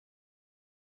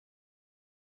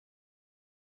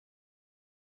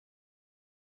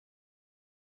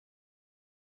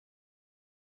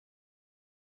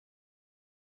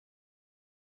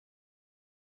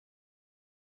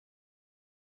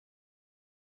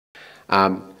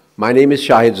My name is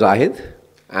Shahid Zahid,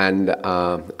 and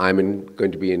I'm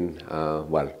going to be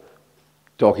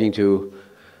talking to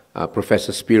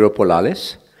Professor Spiro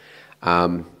Pollalis.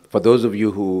 For those of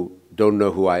you who don't know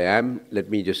who I am, let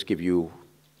me just give you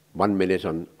 1 minute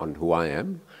on who I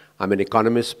am. I'm an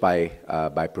economist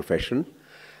by profession,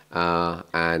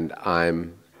 and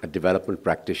I'm a development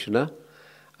practitioner.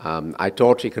 I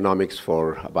taught economics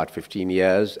for about 15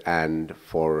 years, and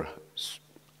for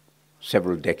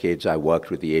several decades I worked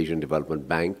with the Asian Development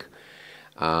Bank.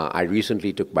 I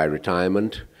recently took my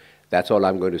retirement. That's all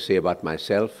I'm going to say about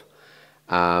myself.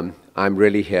 I'm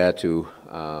really here to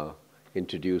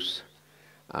introduce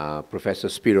Professor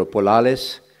Spiro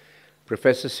Pollalis.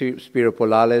 Professor Spiro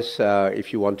Pollalis,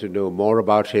 if you want to know more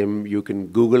about him, you can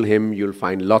Google him. You'll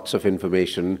find lots of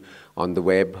information on the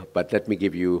web, but let me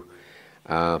give you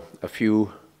a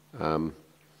few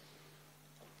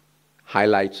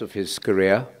highlights of his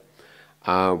career,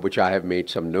 which I have made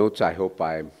some notes. I hope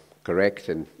I'm correct,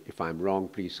 and if I'm wrong,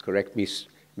 please correct me.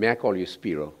 May I call you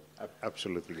Spiro?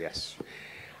 Absolutely, yes.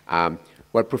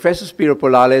 Well, Professor Spiro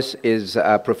Pollalis is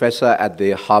a professor at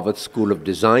the Harvard School of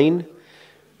Design,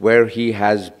 where he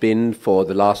has been for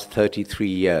the last 33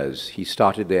 years. He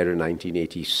started there in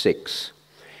 1986.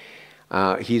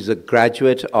 He's a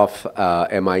graduate of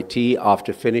MIT.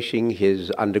 After finishing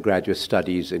his undergraduate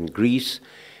studies in Greece,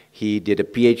 he did a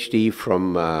PhD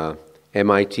from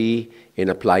MIT in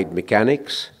applied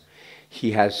mechanics.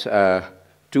 He has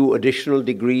 2 additional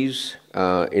degrees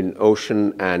in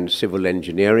ocean and civil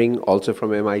engineering, also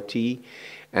from MIT.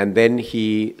 And then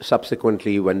he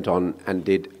subsequently went on and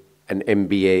did an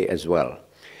MBA as well.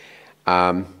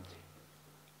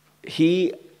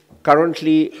 He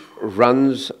currently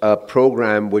runs a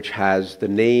program which has the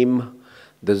name,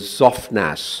 the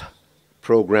ZOFNAS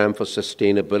Program for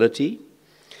Sustainability.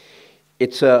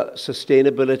 It's a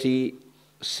sustainability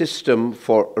system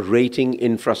for rating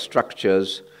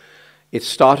infrastructures. It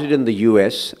started in the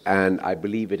US, and I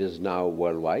believe it is now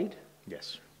worldwide.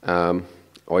 Yes.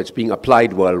 Or it's being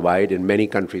applied worldwide in many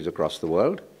countries across the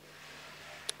world.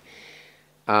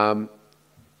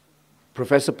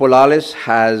 Professor Pollalis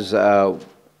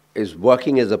is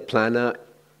working as a planner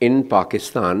in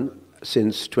Pakistan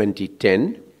since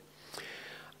 2010.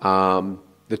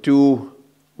 The 2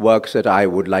 works that I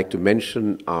would like to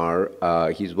mention are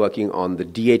he's working on the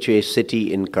DHA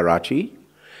city in Karachi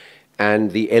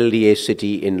and the LDA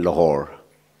city in Lahore.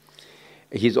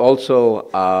 He's also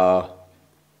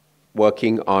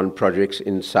working on projects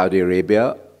in Saudi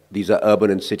Arabia. These are urban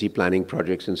and city planning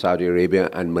projects in Saudi Arabia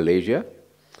and Malaysia.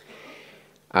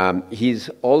 He's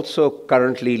also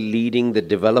currently leading the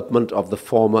development of the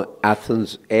former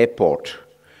Athens airport,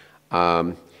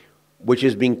 which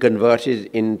is being converted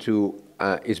into,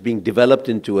 is being developed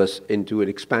into an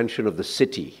expansion of the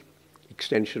city,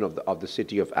 extension of the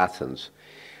city of Athens.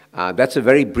 That's a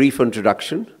very brief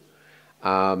introduction.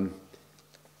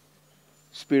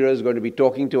 Spiro is going to be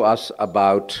talking to us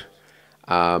about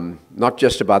not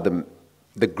just about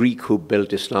the Greek who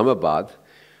built Islamabad,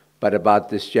 but about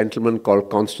this gentleman called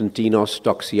Constantinos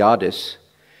Doxiades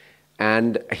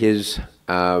and his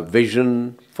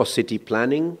vision for city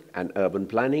planning and urban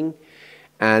planning.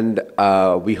 And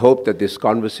we hope that this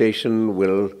conversation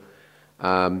will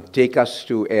take us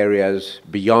to areas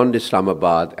beyond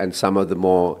Islamabad and some of the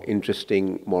more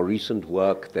interesting, more recent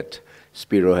work that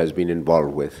Spiro has been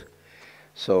involved with.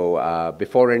 So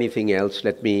before anything else,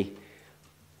 let me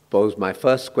pose my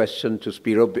first question to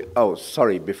Spiro. Oh,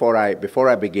 sorry, before I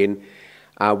begin,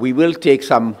 we will take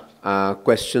some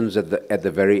questions at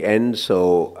the very end.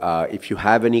 So if you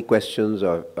have any questions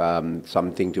or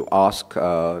something to ask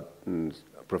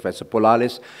Professor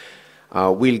Pollalis,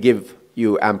 we'll give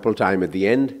you ample time at the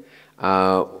end.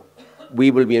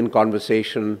 We will be in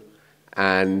conversation,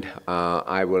 and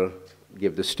I will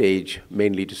give the stage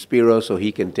mainly to Spiro so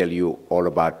he can tell you all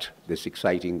about this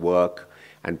exciting work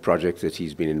and projects that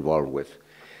he's been involved with.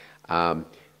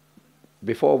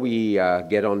 Before we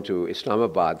get on to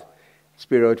Islamabad,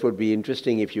 Spiro, it would be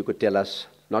interesting if you could tell us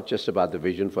not just about the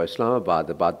vision for Islamabad,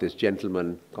 about this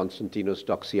gentleman, Constantinos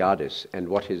Doxiades, and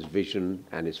what his vision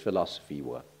and his philosophy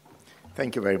were.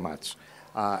 Thank you very much.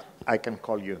 I can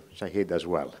call you Shahid as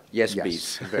well. Yes,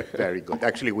 please. Very good.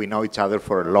 Actually, we know each other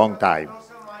for a long time.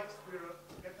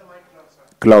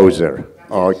 Closer.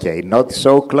 Okay, not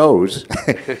so close.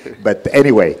 But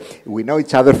anyway, we know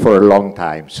each other for a long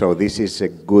time, so this is a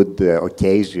good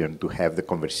occasion to have the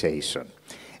conversation.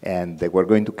 And we're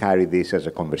going to carry this as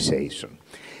a conversation.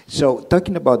 So,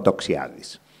 talking about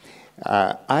Doxiades,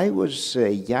 I was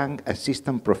a young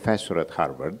assistant professor at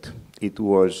Harvard. It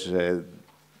was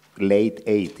late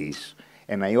 80s,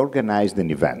 and I organized an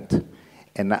event.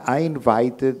 And I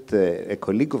invited a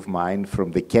colleague of mine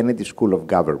from the Kennedy School of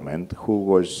Government who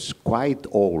was quite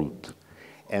old.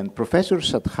 And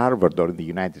professors at Harvard or in the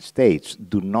United States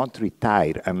do not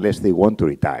retire unless they want to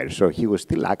retire. So he was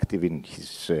still active in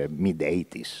his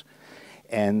mid-80s.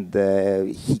 And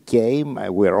he came,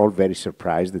 we were all very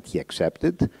surprised that he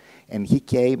accepted. And he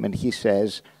came and he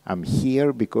says, I'm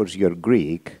here because you're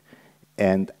Greek.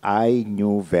 And I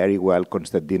knew very well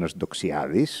Constantinos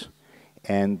Doxiades.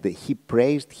 And he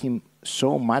praised him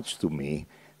so much to me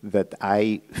that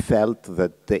I felt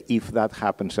that if that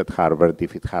happens at Harvard,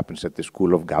 if it happens at the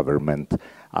School of Government,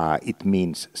 it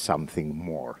means something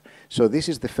more. So this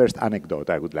is the first anecdote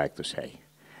I would like to say.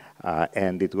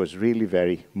 And it was really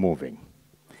very moving.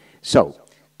 So,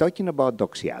 talking about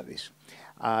Doxiades.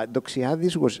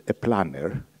 Doxiades was a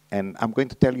planner, and I'm going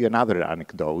to tell you another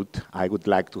anecdote. I would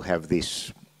like to have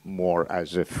this more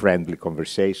as a friendly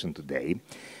conversation today.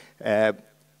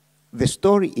 The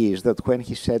story is that when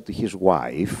he said to his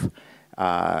wife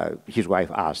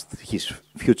asked, his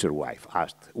future wife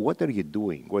asked, what are you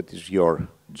doing? What is your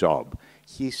job?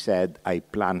 He said, I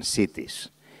plan cities.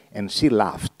 And she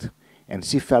laughed, and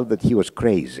she felt that he was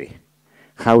crazy,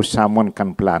 how someone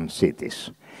can plan cities.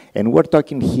 And we're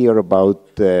talking here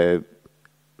about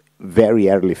very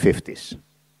early 50s,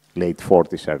 late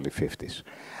 40s, early 50s.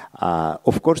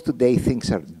 Of course, today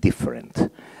things are different.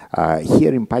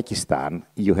 Here in Pakistan,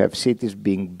 you have cities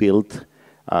being built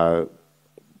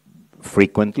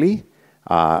frequently.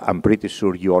 I'm pretty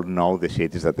sure you all know the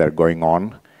cities that are going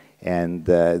on. And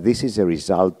this is a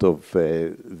result of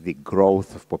the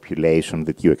growth of population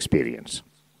that you experience.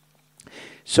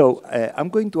 So I'm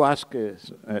going to ask,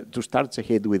 to start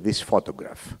ahead with this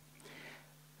photograph.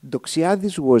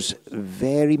 Doxiades was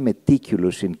very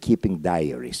meticulous in keeping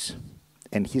diaries.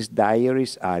 And his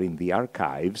diaries are in the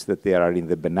archives that they are in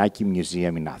the Benaki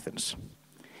Museum in Athens.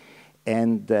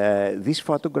 And this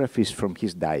photograph is from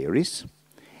his diaries.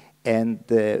 And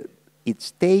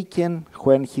it's taken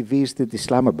when he visited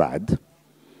Islamabad.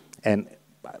 And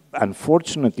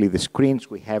unfortunately, the screens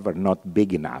we have are not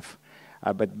big enough.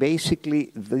 But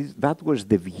basically, that was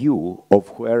the view of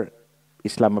where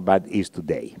Islamabad is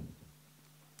today.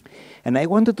 And I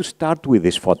wanted to start with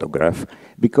this photograph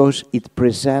because it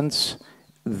presents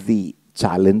the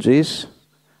challenges,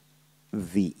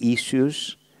 the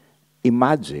issues.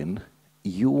 Imagine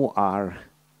you are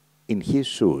in his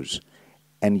shoes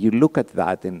and you look at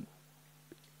that, and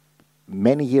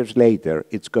many years later,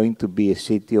 it's going to be a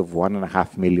city of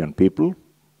 1.5 million people,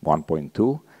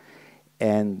 1.2,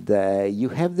 and you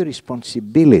have the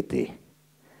responsibility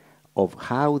of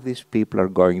how these people are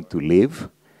going to live,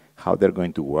 how they're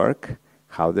going to work,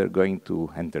 how they're going to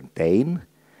entertain,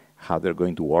 how they're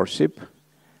going to worship,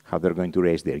 how they're going to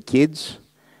raise their kids,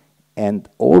 and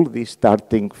all this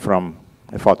starting from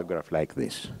a photograph like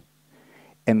this.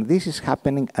 And this is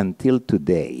happening until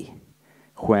today.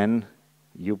 When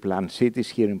you plan cities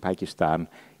here in Pakistan,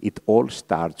 it all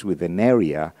starts with an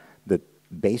area that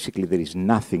basically there is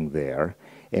nothing there,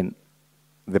 and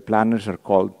the planners are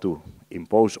called to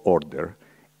impose order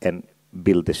and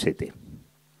build a city.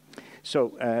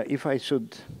 So if I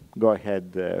should go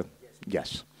ahead,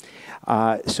 yes.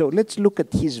 So let's look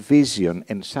at his vision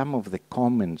and some of the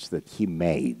comments that he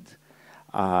made.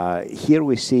 Here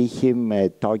we see him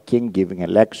talking, giving a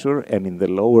lecture, and in the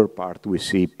lower part we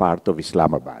see part of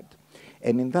Islamabad.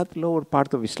 And in that lower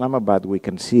part of Islamabad we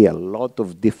can see a lot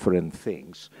of different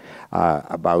things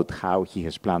about how he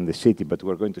has planned the city, but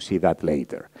we're going to see that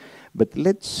later. But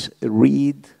let's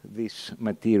read this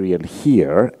material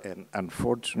here, and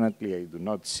unfortunately I do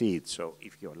not see it, so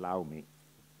if you allow me,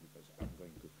 because I'm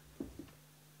going to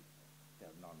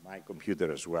turn on my computer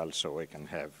as well so I can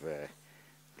have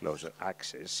closer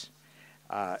access.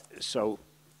 So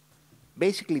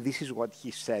basically this is what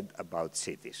he said about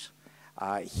cities.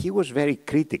 He was very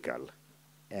critical,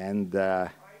 and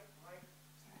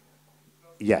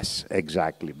yes,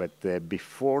 exactly, but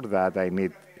before that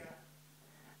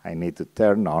I need to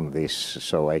turn on this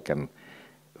so I can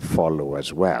follow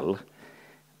as well.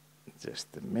 Just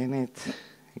a minute.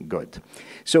 Good.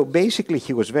 So basically,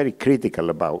 he was very critical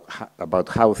about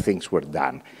how things were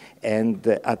done. And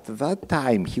at that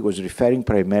time, he was referring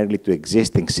primarily to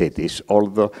existing cities,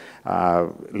 although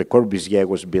Le Corbusier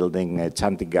was building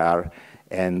Chandigarh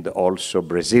and also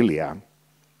Brasilia.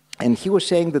 And he was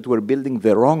saying that we're building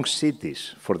the wrong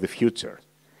cities for the future,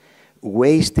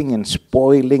 wasting and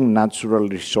spoiling natural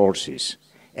resources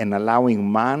and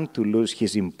allowing man to lose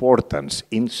his importance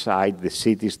inside the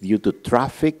cities due to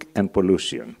traffic and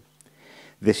pollution.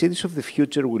 The cities of the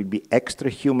future will be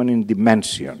extra-human in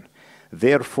dimension.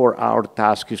 Therefore, our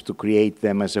task is to create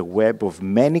them as a web of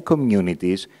many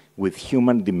communities with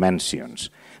human dimensions.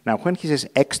 Now, when he says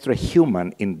extra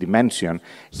human in dimension,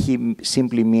 he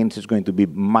simply means it's going to be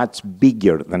much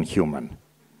bigger than human,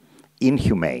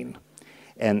 inhumane,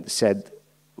 and said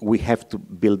we have to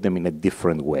build them in a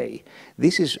different way.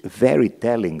 This is very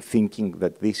telling, thinking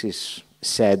that this is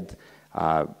said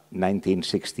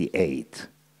 1968,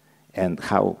 and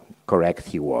how correct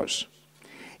he was.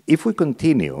 If we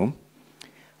continue,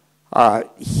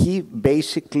 he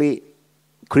basically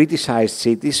criticized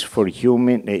cities for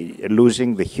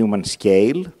losing the human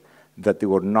scale, that they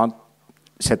were not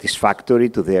satisfactory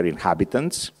to their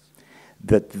inhabitants,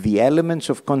 that the elements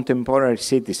of contemporary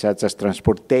cities, such as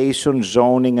transportation,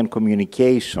 zoning, and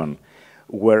communication,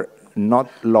 were not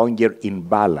longer in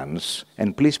balance.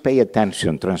 And please pay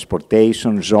attention,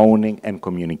 transportation, zoning, and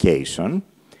communication.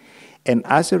 And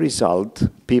as a result,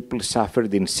 people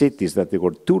suffered in cities that they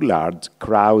were too large,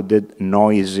 crowded,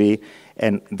 noisy,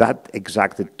 and that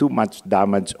exacted too much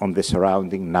damage on the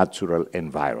surrounding natural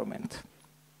environment.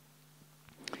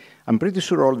 I'm pretty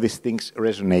sure all these things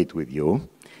resonate with you.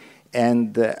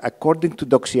 And according to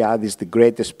Doxiades, the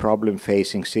greatest problem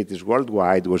facing cities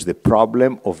worldwide was the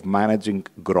problem of managing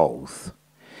growth.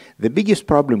 The biggest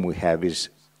problem we have is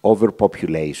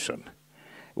overpopulation.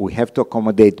 We have to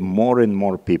accommodate more and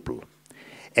more people.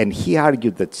 And he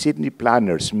argued that city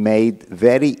planners made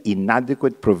very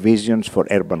inadequate provisions for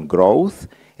urban growth,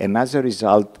 and as a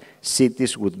result,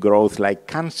 cities would grow like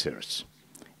cancers.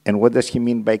 And what does he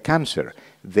mean by cancer?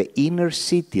 The inner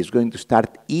city is going to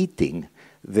start eating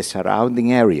the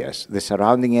surrounding areas. The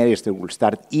surrounding areas that will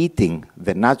start eating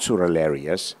the natural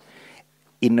areas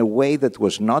in a way that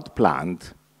was not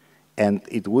planned, and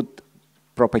it would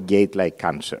propagate like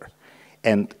cancer.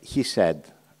 And he said,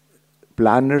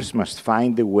 planners must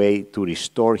find a way to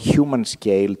restore human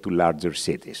scale to larger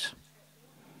cities.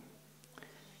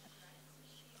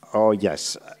 Oh,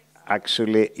 yes.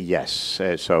 Actually, yes.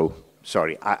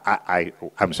 Sorry,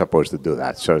 I'm supposed to do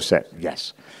that. So,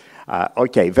 yes.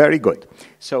 Okay, very good.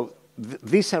 So,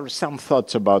 these are some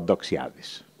thoughts about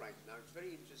Doxiades. Right. Now, it's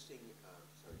very interesting.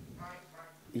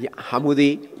 Yeah,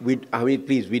 Hamid,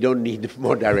 please, we don't need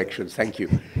more directions. Thank you.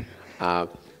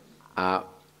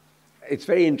 It's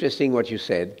very interesting what you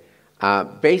said.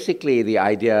 Basically, the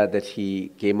idea that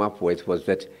he came up with was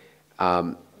that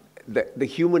the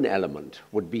human element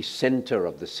would be center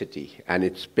of the city, and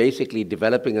it's basically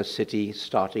developing a city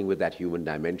starting with that human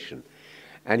dimension.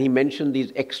 And he mentioned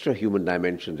these extra human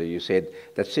dimensions, and you said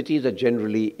that cities are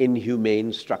generally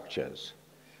inhumane structures,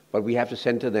 but we have to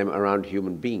center them around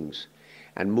human beings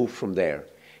and move from there.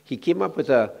 He came up with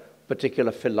a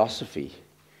particular philosophy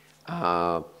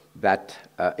that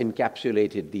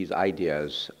encapsulated these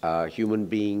ideas, human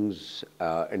beings,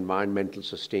 environmental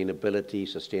sustainability,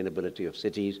 sustainability of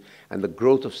cities, and the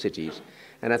growth of cities.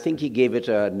 And I think he gave it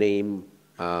a name,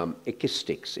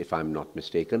 Ekistics, if I'm not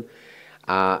mistaken.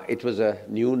 It was a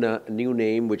new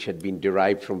name which had been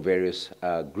derived from various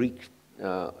Greek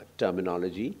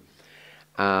terminology.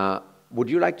 Would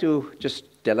you like to just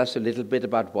tell us a little bit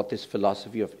about what this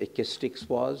philosophy of Ekistics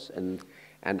was,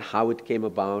 and how it came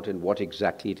about, and what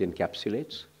exactly it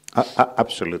encapsulates?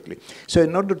 Absolutely. So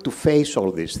in order to face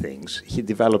all these things, he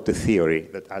developed a theory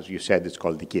that, as you said, it's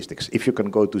called Ekistics. If you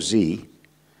can go to Z,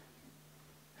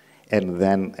 and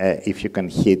then if you can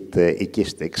hit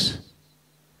Ekistics.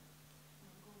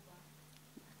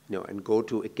 No, and go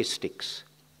to Ekistics.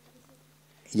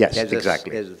 Yes,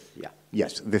 exactly. Yeah.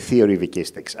 Yes, the theory of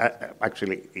Ekistics.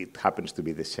 Actually, it happens to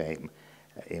be the same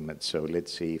image. So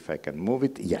let's see if I can move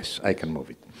it. Yes, I can move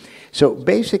it. So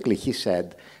basically, he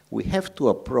said, we have to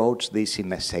approach this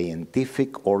in a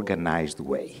scientific, organized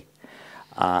way.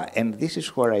 And this is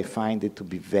where I find it to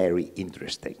be very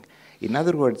interesting. In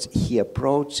other words, he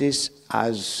approaches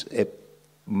as a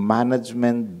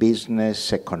management,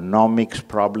 business, economics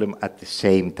problem at the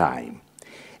same time.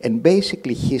 And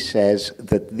basically, he says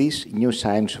that this new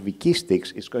science of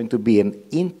Ekistics is going to be an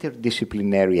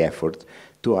interdisciplinary effort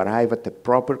to arrive at the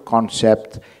proper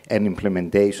concept and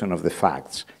implementation of the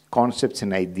facts, concepts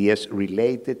and ideas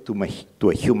related to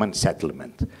a human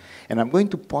settlement. And I'm going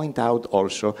to point out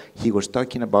also, he was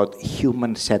talking about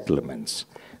human settlements.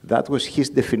 That was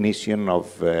his definition of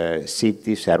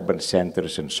cities, urban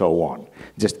centers, and so on.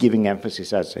 Just giving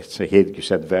emphasis, as Shahid, you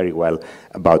said very well,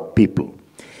 about people.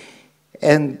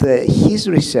 And his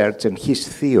research and his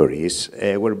theories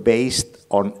were based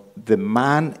on the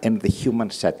man and the human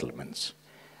settlements,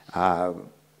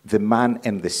 the man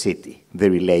and the city, the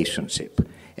relationship.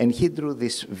 And he drew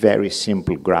these very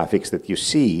simple graphics that you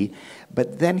see,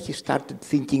 but then he started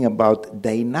thinking about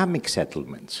dynamic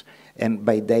settlements. And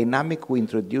by dynamic, we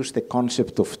introduced the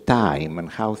concept of time and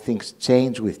how things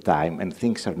change with time and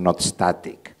things are not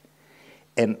static.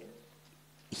 And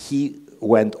he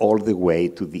went all the way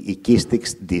to the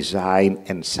Ekistics design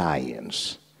and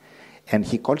science. And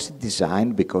he calls it design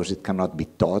because it cannot be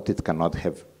taught, it cannot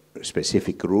have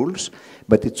specific rules,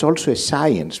 but it's also a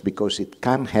science because it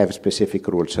can have specific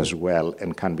rules as well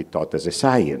and can be taught as a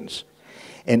science.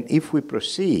 And if we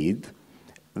proceed,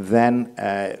 then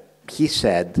he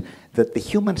said that the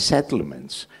human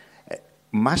settlements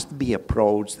must be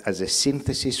approached as a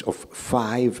synthesis of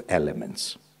 5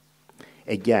 elements.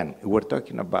 Again, we're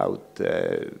talking about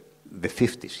the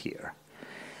 50s here.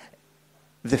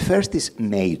 The first is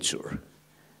nature.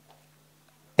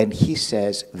 And he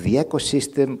says the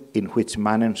ecosystem in which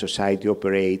man and society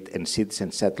operate and cities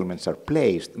and settlements are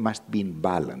placed must be in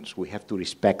balance. We have to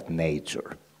respect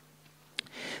nature.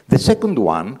 The second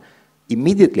one,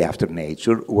 immediately after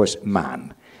nature, was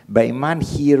man. By man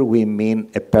here we mean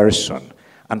a person.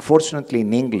 Unfortunately,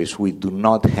 in English, we do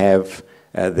not have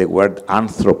the word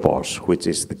anthropos, which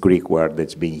is the Greek word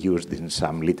that's being used in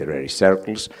some literary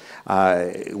circles.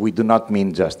 We do not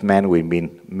mean just men, we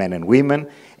mean men and women.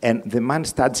 And the man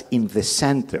stands in the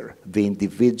center, the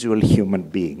individual human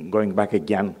being. Going back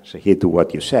again, Shahid, to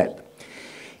what you said.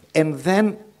 And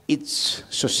then it's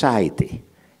society.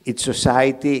 It's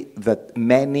society that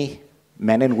many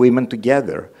men and women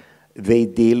together, they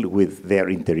deal with their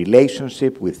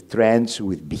interrelationship, with trends,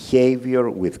 with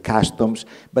behavior, with customs,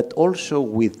 but also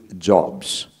with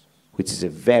jobs, which is a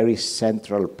very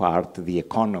central part, the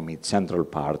economy, central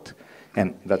part.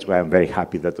 And that's why I'm very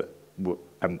happy that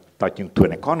I'm talking to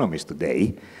an economist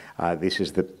today. This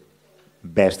is the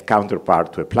best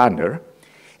counterpart to a planner.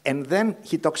 And then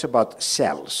he talks about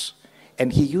cells.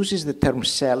 And he uses the term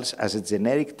cells as a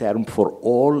generic term for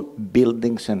all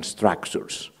buildings and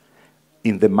structures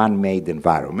in the man-made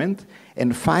environment.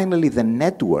 And finally, the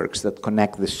networks that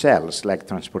connect the cells, like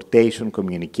transportation,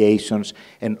 communications,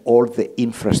 and all the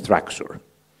infrastructure.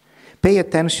 Pay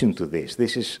attention to this.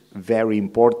 This is very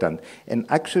important. And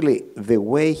actually, the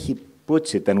way he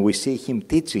puts it, and we see him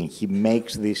teaching, he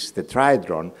makes this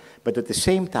tetrahedron, but at the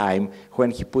same time, when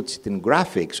he puts it in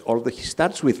graphics, although he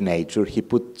starts with nature, he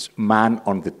puts man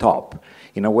on the top,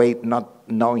 in a way not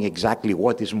knowing exactly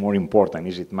what is more important,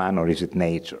 is it man or is it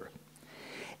nature?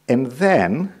 And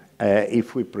then,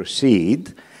 if we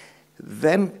proceed,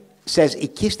 then says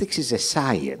Ekistics is a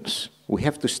science. We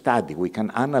have to study, we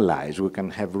can analyze, we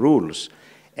can have rules,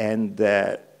 and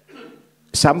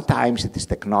sometimes it is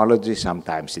technology,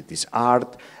 sometimes it is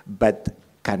art, but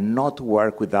cannot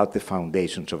work without the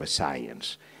foundations of a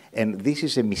science. And this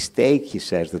is a mistake, he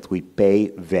says, that we pay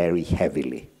very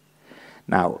heavily.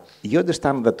 Now, you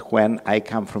understand that when I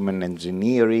come from an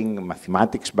engineering,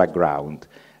 mathematics background,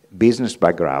 business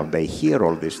background, I hear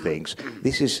all these things.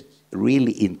 This is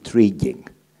really intriguing,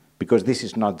 because this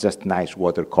is not just nice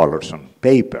watercolors on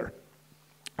paper.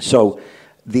 So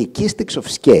the Ekistics of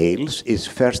scales is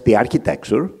first the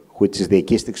architecture, which is the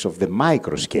Ekistics of the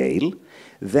micro scale,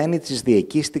 then it is the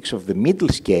Ekistics of the middle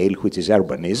scale, which is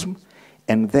urbanism,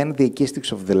 and then the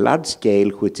Ekistics of the large scale,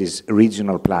 which is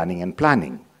regional planning and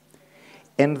planning.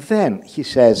 And then he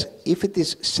says, if it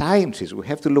is sciences, we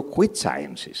have to look which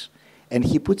sciences. And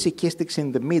he puts Ekistics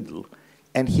in the middle,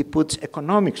 and he puts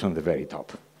economics on the very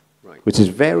top, right, which is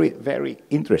very, very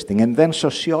interesting. And then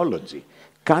sociology,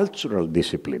 cultural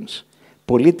disciplines,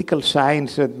 political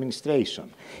science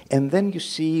administration. And then you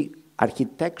see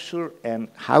architecture and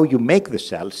how you make the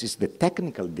cells is the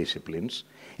technical disciplines.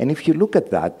 And if you look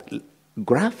at that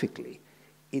graphically,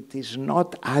 it is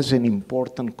not as an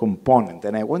important component.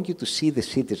 And I want you to see the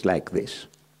cities like this.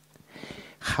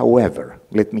 However,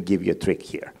 let me give you a trick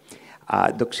here.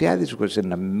 Doxiades was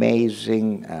an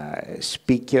amazing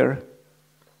speaker.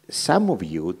 Some of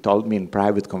you told me in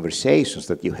private conversations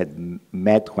that you had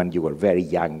met when you were very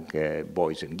young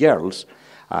boys and girls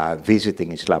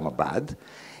visiting Islamabad.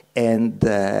 And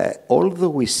although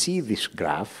we see this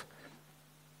graph,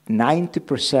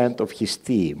 90% of his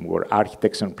team were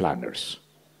architects and planners.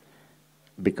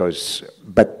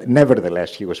 But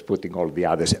nevertheless, he was putting all the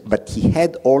others. But he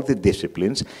had all the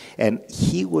disciplines, and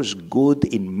he was good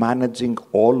in managing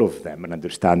all of them and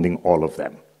understanding all of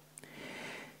them.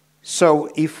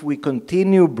 So if we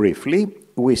continue briefly,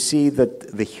 we see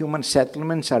that the human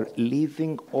settlements are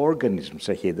living organisms,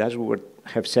 Shahid, as we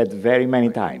have said very many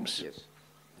times. Yes.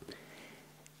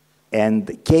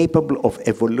 And capable of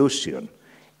evolution,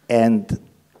 and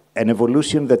an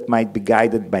evolution that might be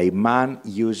guided by man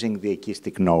using the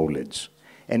Ekistic knowledge.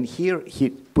 And here he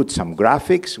put some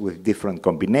graphics with different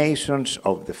combinations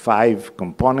of the 5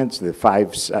 components, the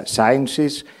 5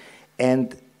 sciences,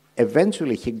 and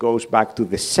eventually he goes back to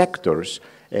the sectors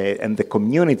and the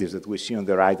communities that we see on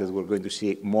the right that we're going to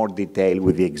see more detail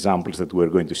with the examples that we're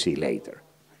going to see later.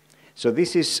 So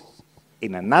this is,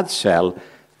 in a nutshell,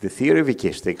 the theory of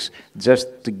Ekistics,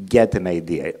 just to get an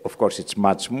idea. Of course, it's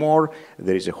much more.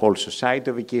 There is a whole society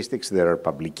of Ekistics. There are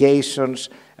publications.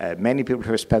 Many people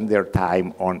have spent their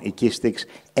time on Ekistics,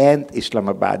 and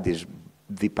Islamabad is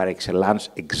the par excellence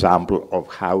example of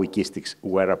how Ekistics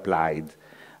were applied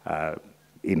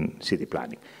in city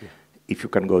planning. Yeah. If you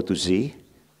can go to Z,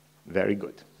 very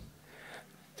good.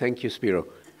 Thank you, Spiro.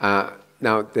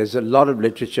 Now, there's a lot of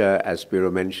literature, as Spiro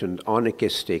mentioned, on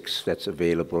Ekistics that's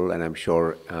available, and I'm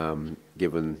sure,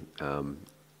 given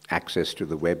access to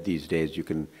the web these days, you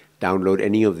can download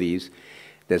any of these.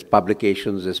 There's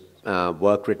publications, there's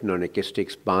work written on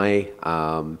Ekistics by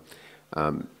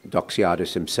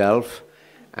Doxiades himself,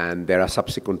 and there are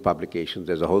subsequent publications.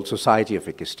 There's a whole society of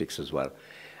Ekistics as well.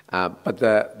 But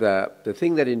the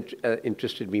thing that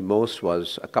interested me most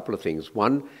was a couple of things.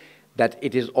 One, that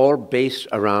it is all based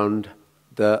around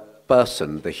the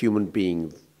person, the human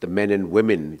being, the men and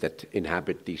women that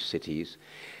inhabit these cities.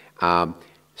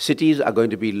 Cities are going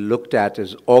to be looked at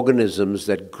as organisms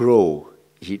that grow.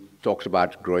 He talks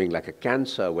about growing like a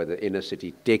cancer, where the inner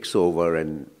city takes over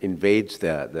and invades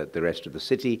the rest of the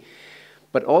city.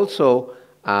 But also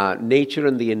nature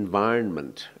and the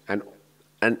environment,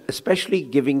 and especially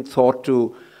giving thought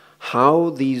to how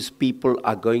these people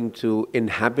are going to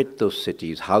inhabit those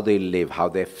cities, how they live, how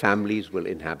their families will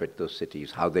inhabit those cities,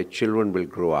 how their children will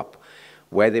grow up,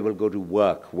 where they will go to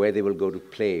work, where they will go to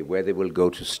play, where they will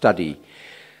go to study.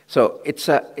 So it's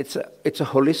a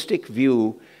holistic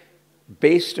view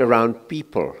based around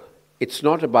people. It's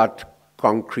not about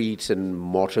concrete and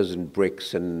mortars and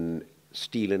bricks and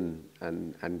steel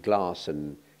and glass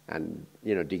and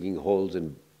digging holes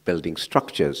and building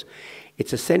structures.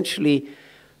 It's essentially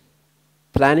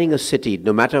planning a city,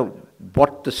 no matter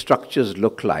what the structures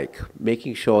look like,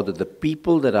 making sure that the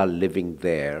people that are living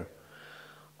there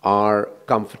are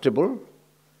comfortable,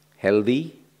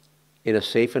 healthy, in a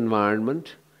safe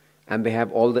environment, and they have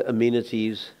all the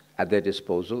amenities at their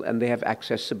disposal, and they have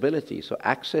accessibility. So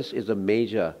access is a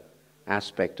major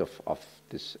aspect of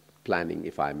this planning,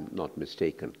 if I'm not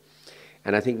mistaken.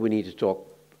 And I think we need to talk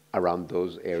around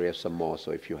those areas some more.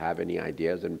 So if you have any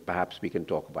ideas, then perhaps we can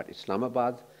talk about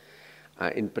Islamabad,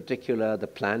 in particular, the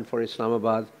plan for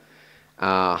Islamabad,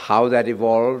 how that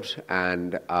evolved,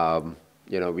 and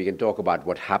we can talk about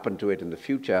what happened to it in the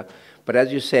future. But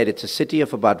as you said, it's a city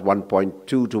of about 1.2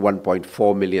 to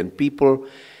 1.4 million people.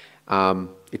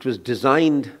 It was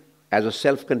designed as a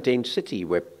self-contained city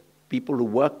where people who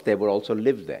worked there would also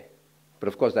live there. But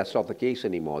of course, that's not the case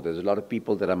anymore. There's a lot of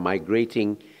people that are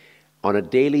migrating on a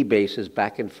daily basis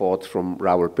back and forth from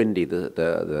Rawalpindi,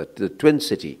 the twin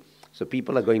city. So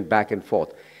people are going back and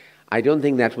forth. I don't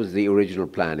think that was the original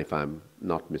plan, if I'm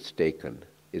not mistaken.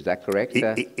 Is that correct?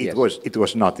 Yes. It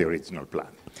was not the original plan.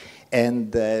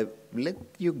 And let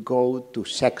you go to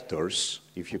sectors,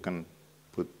 if you can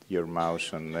put your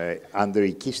mouse on. Under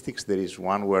Ekistics, there is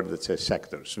one word that says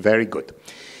sectors. Very good.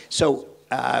 So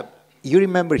you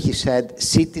remember he said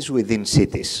cities within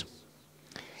cities.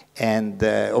 And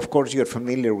of course, you're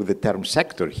familiar with the term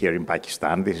sector here in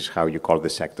Pakistan. This is how you call the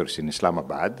sectors in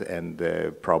Islamabad and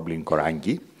probably in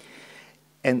Korangi.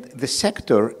 And the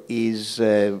sector is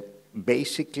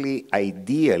basically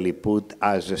ideally put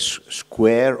as a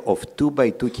square of 2 by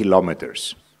 2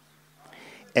 kilometers.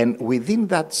 And within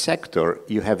that sector,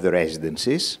 you have the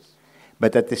residences,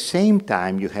 but at the same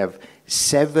time, you have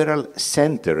several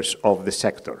centers of the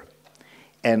sector.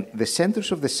 And the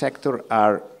centers of the sector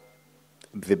are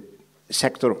the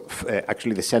sector,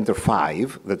 actually the center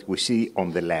 5 that we see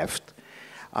on the left.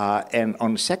 And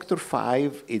on sector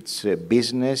 5, it's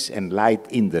business and light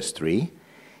industry.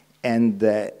 And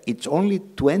it's only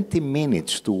 20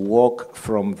 minutes to walk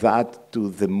from that to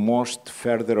the most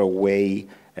further away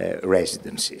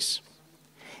residences.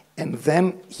 And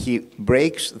then he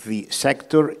breaks the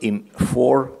sector in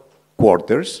 4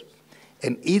 quarters,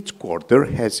 and each quarter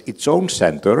has its own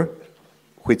center,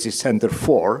 which is center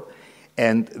 4,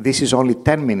 and this is only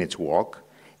 10 minutes walk,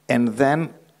 and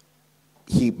then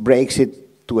he breaks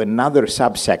it to another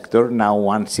subsector, now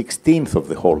 1/16 of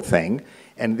the whole thing,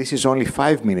 and this is only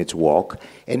 5 minutes walk,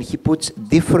 and he puts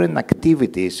different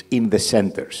activities in the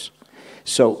centers.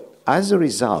 So as a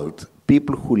result,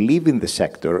 people who live in the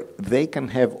sector, they can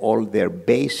have all their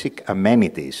basic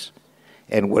amenities,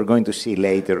 and we're going to see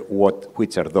later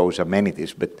which are those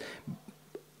amenities, but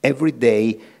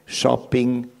everyday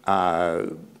shopping,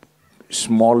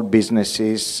 small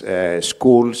businesses,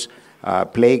 schools,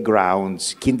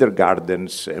 playgrounds,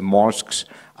 kindergartens, mosques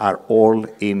are all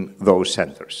in those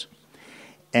centers.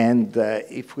 And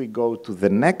if we go to the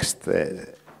next,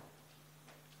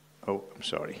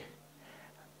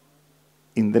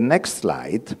 in In the next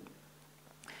slide,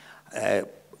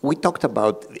 we talked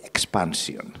about the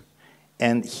expansion.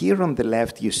 And here on the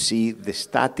left, you see the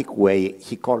static way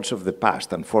he calls of the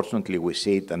past. Unfortunately, we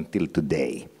see it until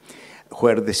today,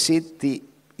 where the city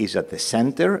is at the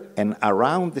center, and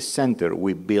around the center,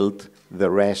 we built the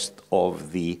rest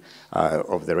of the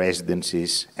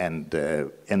residences, and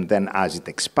then as it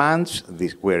expands,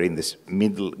 we're in this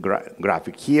middle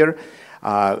graphic here,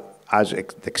 as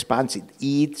it expands, it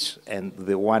eats, and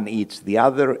the one eats the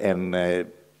other, and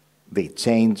they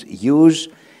change use.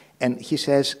 And he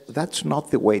says, that's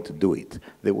not the way to do it.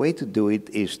 The way to do it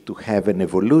is to have an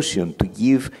evolution, to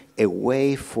give a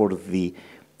way for the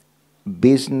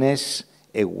business,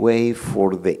 a way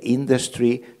for the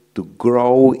industry to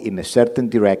grow in a certain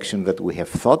direction that we have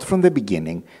thought from the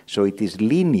beginning, so it is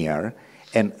linear,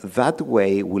 and that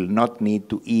way will not need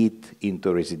to eat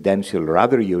into residential or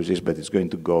other uses, but it's going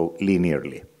to go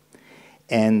linearly.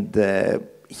 And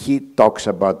he talks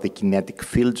about the kinetic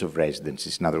fields of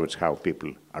residences, in other words, how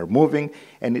people are moving.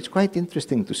 And it's quite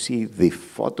interesting to see the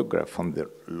photograph on the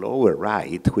lower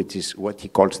right, which is what he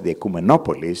calls the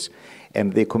ecumenopolis.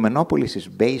 And the ecumenopolis is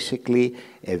basically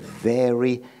a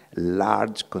very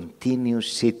large, continuous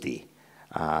city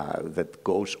that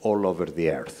goes all over the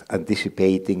earth,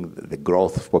 anticipating the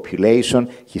growth of population.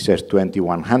 He says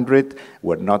 2100.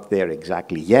 We're not there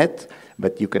exactly yet,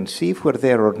 but you can see if we're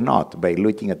there or not by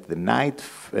looking at the night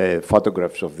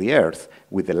photographs of the Earth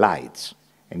with the lights,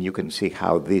 and you can see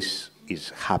how this is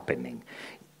happening.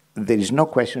 There is no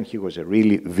question he was a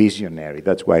really visionary.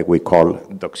 That's why we call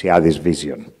Doxiades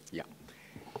vision. Yeah.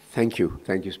 Thank you,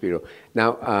 Spiro.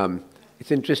 Now,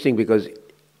 it's interesting because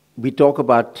we talk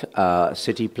about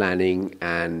city planning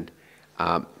and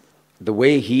the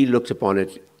way he looked upon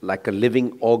it like a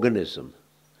living organism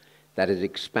that is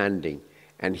expanding.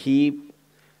 And he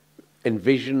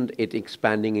envisioned it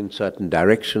expanding in certain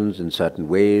directions, in certain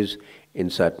ways, in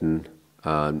certain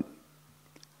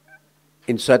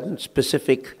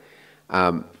specific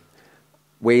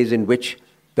ways in which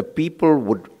the people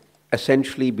would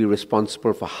essentially be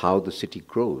responsible for how the city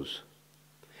grows.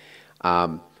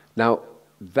 Now,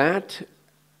 that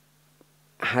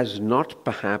has not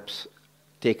perhaps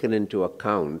taken into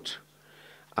account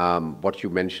what you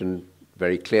mentioned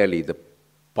very clearly, the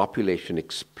population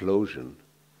explosion.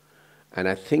 And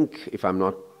I think, if I'm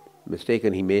not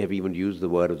mistaken, he may have even used the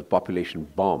word of the population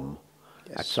bomb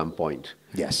at some point.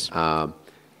 Yes. And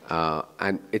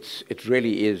it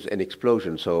really is an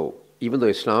explosion. So even though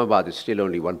Islamabad is still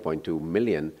only 1.2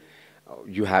 million,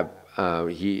 you have,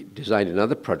 he designed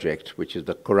another project, which is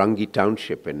the Korangi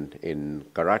Township in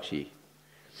Karachi,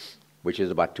 which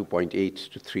is about 2.8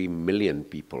 to 3 million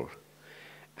people.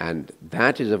 And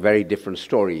that is a very different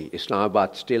story.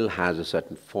 Islamabad still has a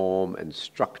certain form and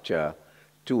structure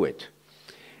to it.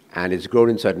 And it's grown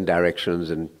in certain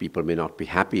directions, and people may not be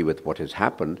happy with what has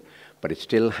happened, but it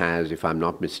still has, if I'm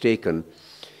not mistaken,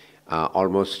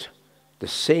 almost the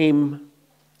same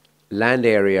land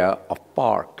area of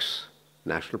parks,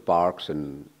 national parks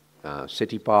and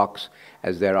city parks,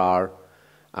 as there are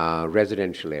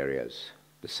residential areas,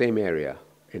 the same area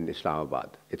in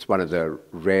Islamabad. It's one of the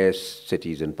rare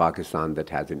cities in Pakistan that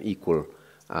has an equal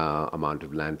amount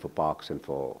of land for parks and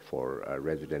for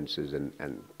residences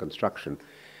and construction.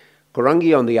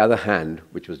 Korangi, on the other hand,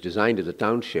 which was designed as a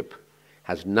township,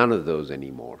 has none of those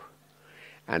anymore.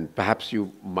 And perhaps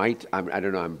you might, I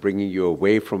don't know, I'm bringing you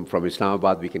away from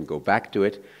Islamabad, we can go back to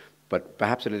it, but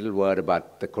perhaps a little word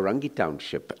about the Korangi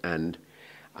Township and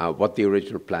what the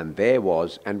original plan there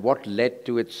was and what led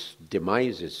to its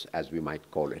demises, as we might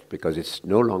call it, because it's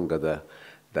no longer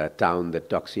the town that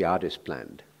Doxiades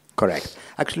planned. Correct.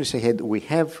 Actually, Shahid, we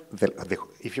have,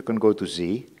 if you can go to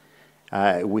Z,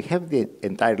 we have the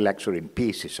entire lecture in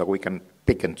pieces, so we can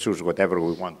pick and choose whatever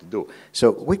we want to do.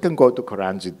 So we can go to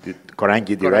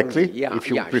Korangi directly, if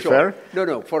you prefer. Sure.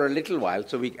 No, for a little while,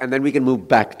 and then we can move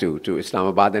back to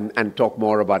Islamabad and talk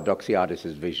more about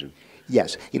Doxiades' vision.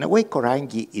 Yes. In a way,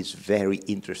 Korangi is very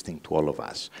interesting to all of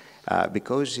us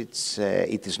because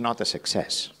it is not a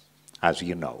success, as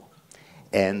you know.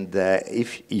 And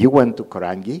if you went to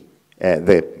Korangi,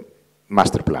 the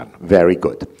master plan, very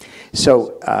good.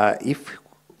 So if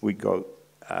we go,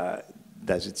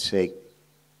 does it say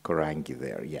Korangi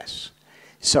there? Yes.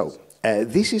 So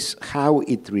this is how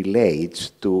it relates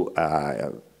to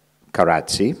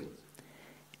Karachi,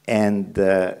 and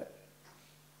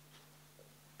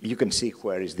you can see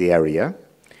where is the area,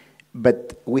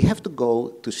 but we have to go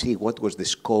to see what was the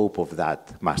scope of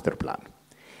that master plan.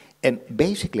 And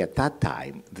basically at that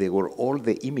time, there were all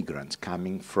the immigrants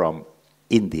coming from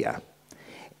India.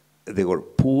 They were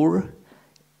poor,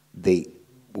 they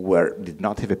did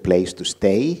not have a place to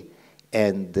stay,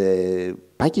 and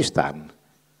Pakistan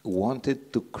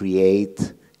wanted to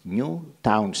create new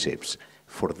townships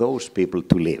for those people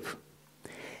to live.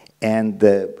 And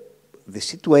the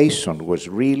situation was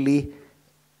really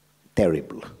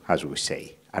terrible, as we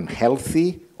say,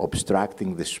 unhealthy,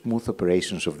 obstructing the smooth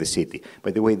operations of the city.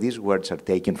 By the way, these words are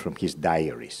taken from his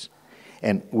diaries.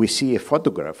 And we see a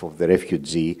photograph of the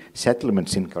refugee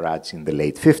settlements in Karachi in the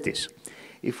late 50s.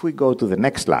 If we go to the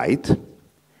next slide,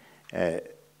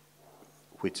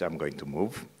 which I'm going to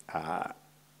move,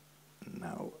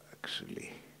 now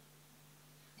actually,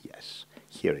 yes,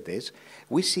 here it is.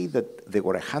 We see that there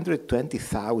were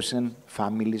 120,000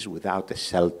 families without a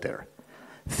shelter,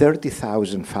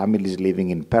 30,000 families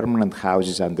living in permanent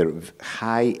houses under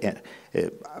high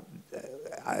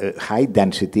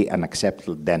density and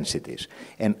acceptable densities.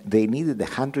 And they needed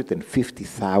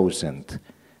 150,000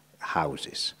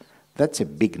 houses. That's a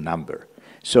big number.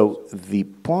 So the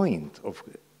point of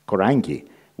Korangi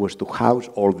was to house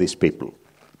all these people.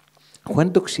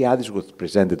 When Doxiades was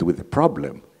presented with a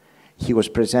problem, he was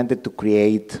presented to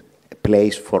create a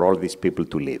place for all these people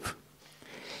to live.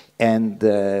 And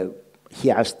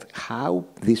he asked how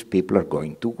these people are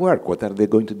going to work. What are they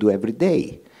going to do every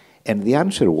day? And the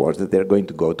answer was that they're going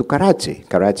to go to Karachi.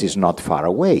 Karachi is not far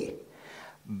away.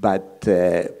 But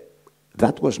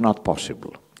that was not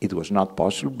possible. It was not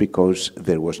possible because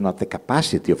there was not the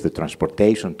capacity of the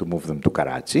transportation to move them to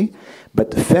Karachi.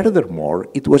 But furthermore,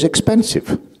 it was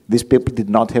expensive. These people did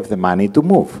not have the money to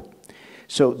move.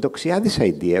 So Doxiades'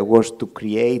 idea was to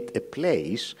create a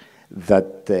place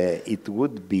that it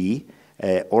would be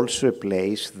also a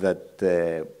place that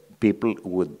people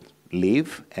would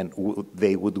live and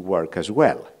they would work as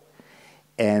well.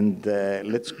 And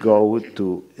let's go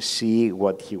to see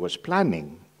what he was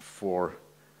planning for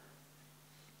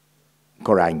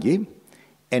Korangi.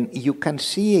 And you can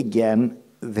see again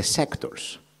the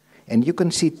sectors. And you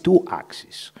can see two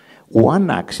axes.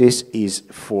 One axis is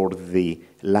for the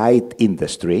light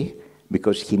industry,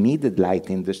 because he needed light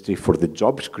industry for the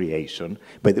jobs creation.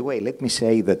 By the way, let me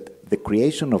say that the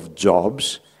creation of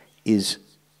jobs is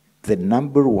the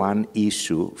 #1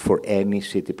 issue for any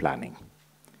city planning.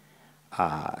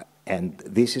 And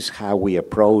this is how we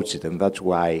approach it, and that's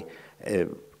why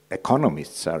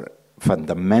economists are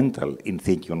fundamental in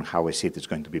thinking on how a city is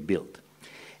going to be built.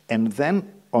 And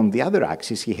then on the other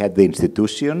axis, he had the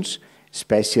institutions,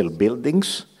 special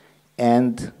buildings,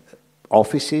 and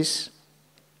offices,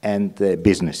 and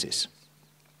businesses.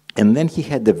 And then he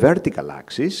had the vertical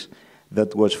axis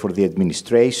that was for the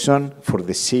administration, for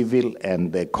the civil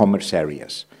and the commerce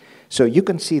areas. So you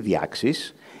can see the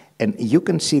axis, and you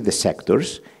can see the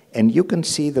sectors, and you can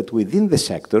see that within the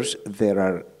sectors there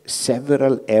are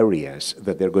several areas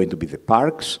that they're going to be the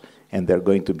parks, and they're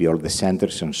going to be all the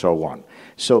centers and so on.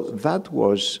 So that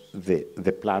was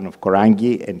the plan of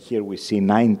Korangi, and here we see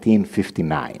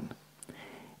 1959.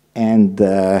 And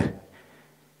the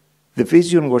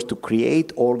vision was to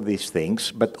create all these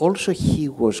things, but also he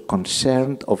was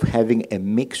concerned of having a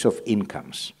mix of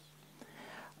incomes.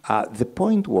 The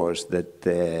point was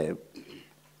that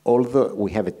although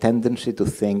we have a tendency to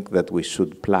think that we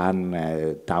should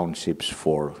plan townships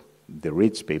for the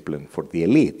rich people and for the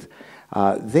elite,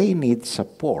 they need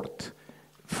support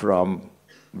from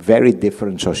very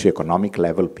different socioeconomic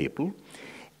level people,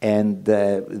 and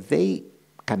they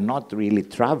cannot really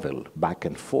travel back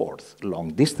and forth long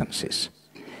distances.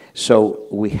 So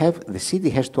the city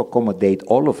has to accommodate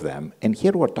all of them, and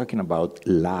here we're talking about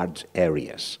large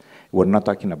areas. We're not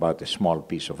talking about a small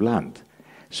piece of land.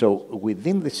 So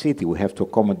within the city, we have to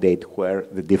accommodate where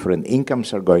the different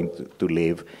incomes are going to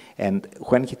live. And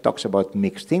when he talks about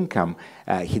mixed income,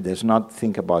 he does not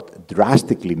think about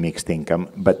drastically mixed income,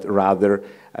 but rather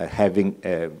having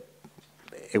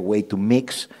a way to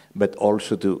mix, but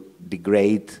also to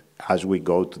degrade as we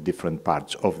go to different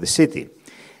parts of the city.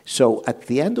 So at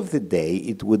the end of the day,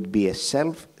 it would be a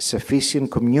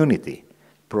self-sufficient community,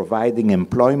 providing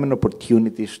employment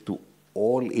opportunities to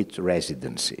all its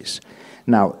residencies.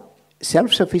 Now,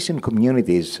 self-sufficient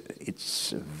communities,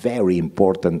 it's very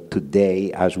important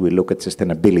today as we look at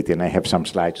sustainability, and I have some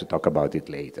slides to talk about it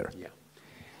later. Yeah.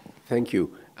 Thank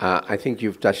you. I think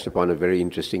you've touched upon a very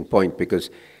interesting point, because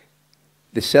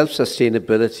the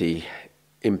self-sustainability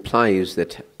implies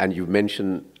that, and you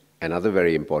mentioned another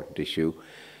very important issue,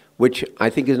 which I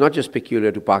think is not just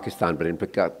peculiar to Pakistan, but in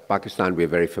Pakistan we're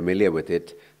very familiar with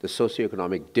it, the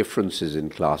socioeconomic differences in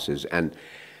classes. And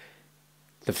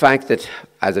the fact that,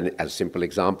 as a simple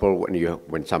example,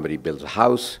 when somebody builds a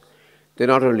house, they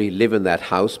not only live in that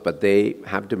house, but they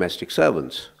have domestic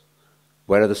servants.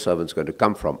 Where are the servants going to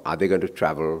come from? Are they going to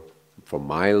travel from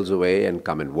miles away and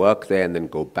come and work there and then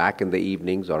go back in the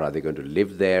evenings, or are they going to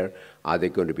live there? Are they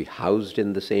going to be housed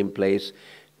in the same place?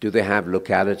 Do they have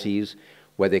localities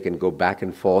where they can go back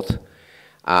and forth?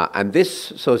 And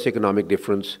this socioeconomic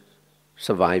difference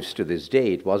survives to this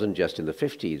day. It wasn't just in the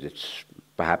 50s. It's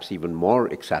perhaps even more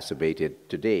exacerbated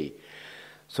today.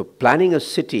 So planning a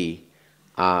city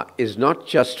is not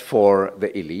just for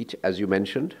the elite, as you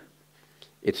mentioned.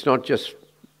 It's not just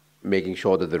making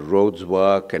sure that the roads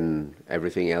work and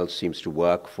everything else seems to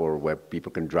work for where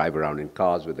people can drive around in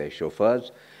cars with their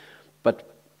chauffeurs. But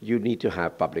you need to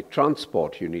have public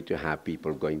transport. You need to have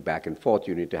people going back and forth.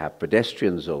 You need to have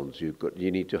pedestrian zones.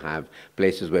 You need to have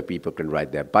places where people can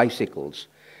ride their bicycles.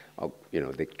 Or,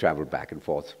 they travel back and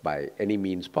forth by any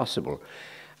means possible.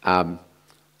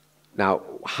 Now,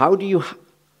 how do you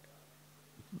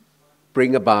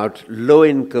bring about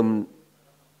low-income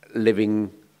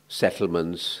living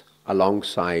settlements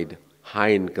alongside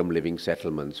high-income living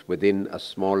settlements within a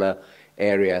smaller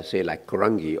area, say like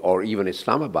Korangi or even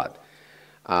Islamabad?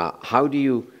 How do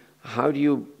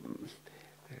you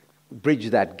bridge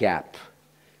that gap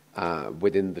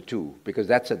within the two? Because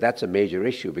that's a major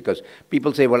issue. Because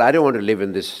people say, well, I don't want to live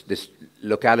in this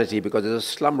locality because there's a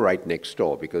slum right next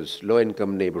door. Because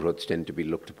low-income neighborhoods tend to be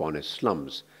looked upon as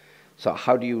slums. So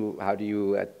how do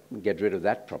you get rid of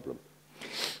that problem?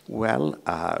 Well,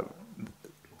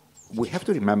 we have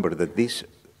to remember that these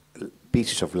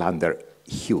pieces of land are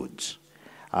huge.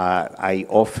 I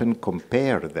often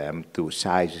compare them to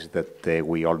sizes that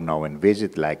we all know and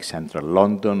visit, like central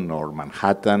London or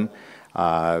Manhattan.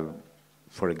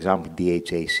 For example,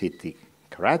 DHA city,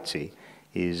 Karachi,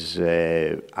 is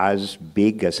as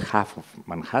big as half of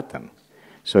Manhattan.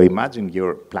 So imagine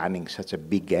you're planning such a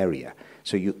big area.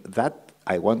 So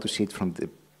I want to see it from the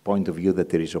point of view that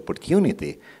there is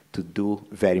opportunity to do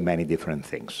very many different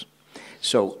things.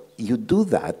 So you do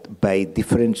that by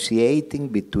differentiating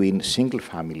between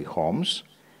single-family homes,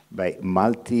 by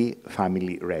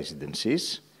multi-family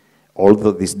residences,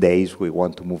 although these days we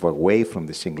want to move away from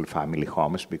the single-family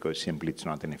homes because simply it's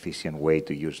not an efficient way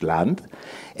to use land,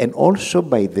 and also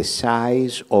by the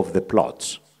size of the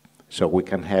plots. So we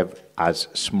can have as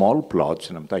small plots,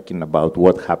 and I'm talking about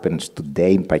what happens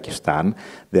today in Pakistan.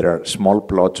 There are small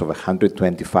plots of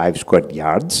 125 square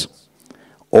yards,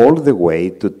 all the way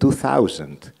to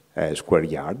 2,000 square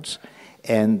yards,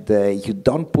 and you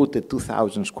don't put the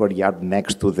 2,000 square yard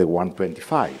next to the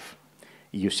 125.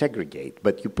 You segregate,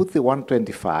 but you put the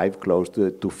 125 close to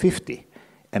the 250,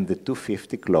 and the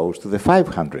 250 close to the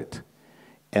 500,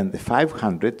 and the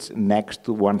 500 next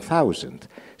to 1,000.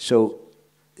 So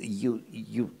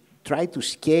you try to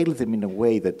scale them in a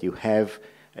way that you have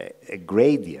a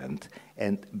gradient,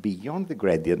 and beyond the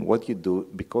gradient, what you do,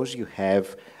 because you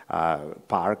have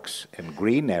parks and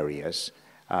green areas,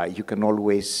 you can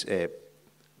always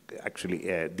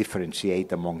actually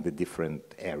differentiate among the different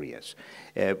areas.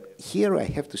 Here I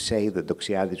have to say that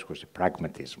Doxiades was a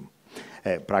pragmatist.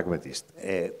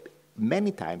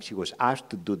 Many times he was asked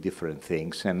to do different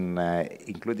things, and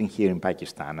including here in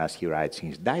Pakistan, as he writes in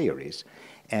his diaries,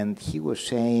 and he was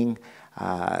saying,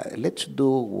 let's do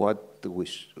what we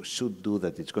should do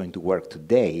that it's going to work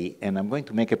today, and I'm going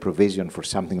to make a provision for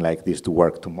something like this to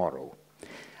work tomorrow.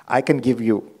 I can give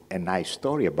you a nice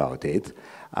story about it.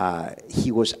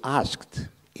 He was asked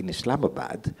in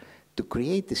Islamabad to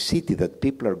create a city that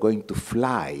people are going to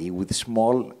fly with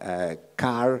small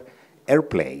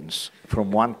airplanes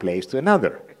from one place to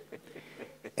another.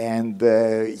 And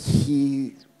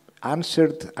he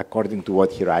answered, according to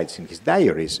what he writes in his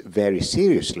diaries, very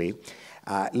seriously,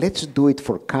 let's do it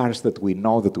for cars that we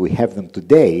know that we have them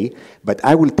today, but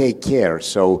I will take care,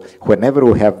 so whenever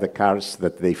we have the cars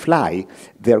that they fly,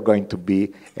 they're going to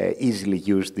be easily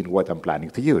used in what I'm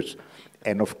planning to use.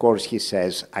 And of course, he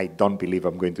says, I don't believe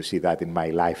I'm going to see that in my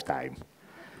lifetime.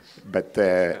 But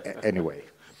anyway.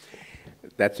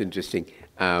 That's interesting.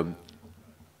 Now,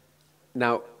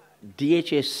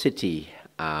 DHA City,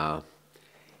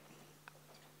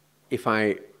 if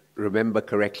I remember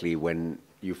correctly, when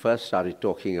you first started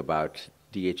talking about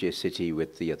DHA City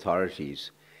with the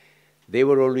authorities, they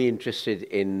were only interested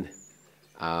in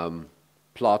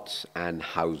plots and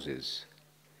houses,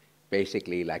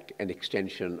 basically like an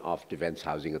extension of Defense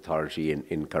Housing Authority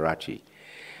in Karachi.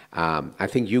 I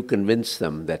think you convinced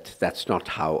them that that's not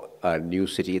how a new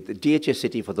city, the DHA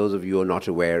City, for those of you who are not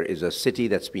aware, is a city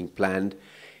that's being planned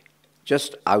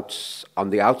just on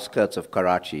the outskirts of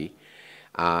Karachi,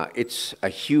 It's a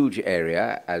huge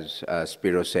area, as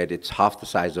Spiro said. It's half the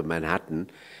size of Manhattan,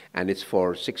 and it's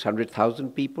for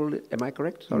 600,000 people. Am I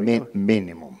correct? Sorry.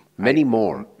 Minimum. Many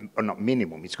more. No,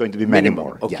 minimum. It's going to be many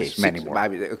more. Okay, yes, many more.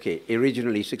 Okay,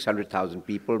 originally 600,000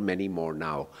 people, many more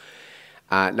now.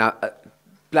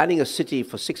 Planning a city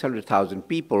for 600,000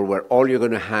 people where all you're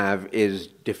going to have is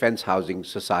defense housing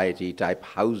society type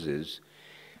houses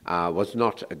was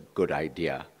not a good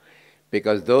idea,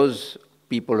 because those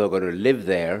people who are going to live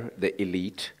there, the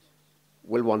elite,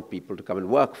 will want people to come and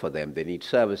work for them. They need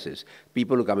services.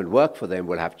 People who come and work for them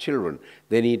will have children.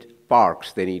 They need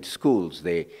parks. They need schools.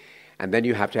 And then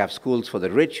you have to have schools for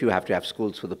the rich. You have to have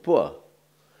schools for the poor,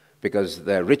 because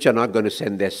the rich are not going to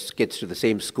send their kids to the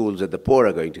same schools that the poor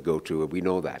are going to go to. We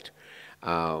know that.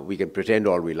 We can pretend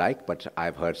all we like, but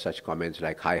I've heard such comments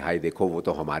like, hi, dekho, wo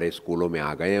to hamare schoolon mein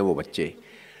aa gaye hain, wo bacche.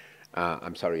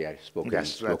 I'm sorry, I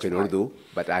spoke in Urdu,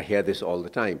 but I hear this all the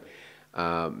time.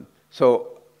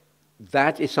 So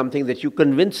that is something that you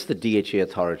convinced the DHA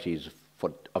authorities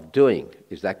of doing.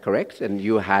 Is that correct? And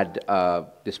you had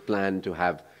this plan to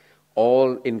have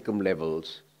all income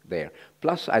levels there.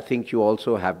 Plus, I think you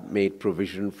also have made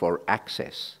provision for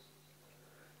access,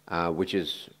 which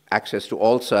is access to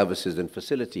all services and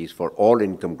facilities for all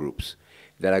income groups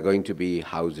that are going to be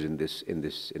housed in this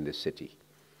city.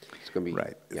 It's going to be,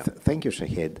 right. Yeah. Thank you,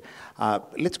 Shahid.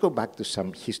 Let's go back to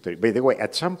some history. By the way,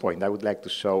 at some point, I would like to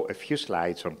show a few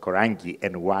slides on Korangi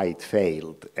and why it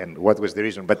failed and what was the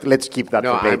reason. But let's keep that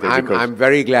for later. I'm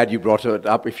very glad you brought it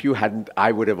up. If you hadn't,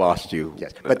 I would have asked you.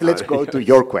 Yes, but let's go to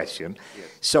your question. Yes.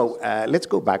 So let's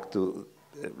go back to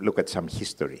look at some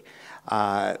history.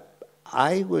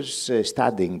 I was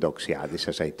studying Doxiades,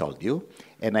 as I told you,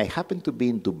 and I happened to be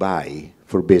in Dubai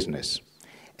for business.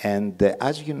 And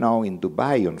as you know, in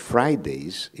Dubai on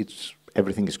Fridays,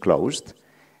 everything is closed.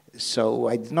 So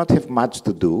I did not have much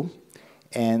to do.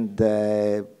 And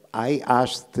I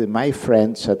asked my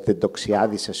friends at the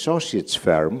Doxiades Associates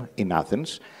firm in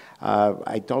Athens,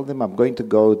 I told them I'm going to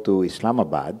go to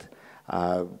Islamabad.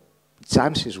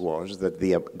 Chances was that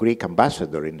the Greek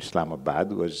ambassador in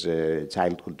Islamabad was a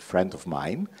childhood friend of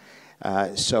mine.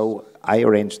 So I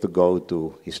arranged to go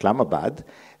to Islamabad.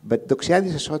 But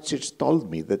Doxiades Associates told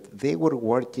me that they were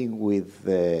working with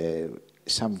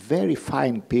some very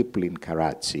fine people in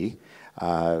Karachi,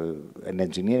 an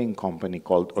engineering company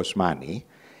called Osmani,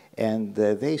 and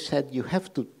they said you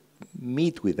have to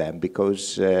meet with them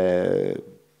because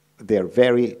they're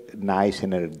very nice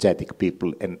and energetic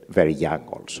people and very young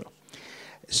also.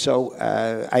 So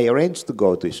I arranged to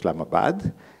go to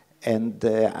Islamabad, and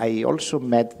I also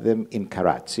met them in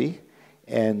Karachi.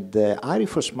 And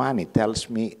Arif Osmani tells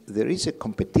me there is a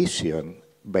competition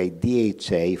by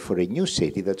DHA for a new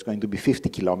city that's going to be 50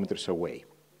 kilometers away.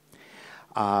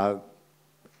 Do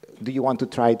you want to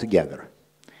try together?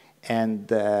 And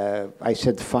I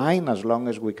said, fine, as long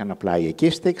as we can apply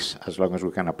Ekistics, as long as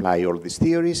we can apply all these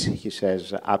theories. He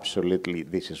says, absolutely,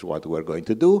 this is what we're going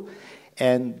to do.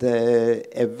 And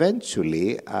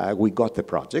eventually, we got the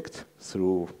project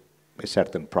through a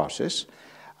certain process.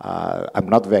 I'm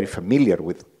not very familiar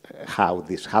with how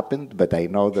this happened, but I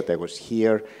know that I was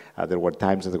here. There were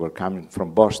times that they were coming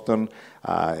from Boston,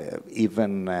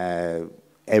 even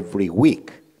every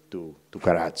week to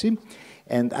Karachi.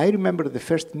 And I remember the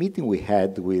first meeting we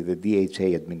had with the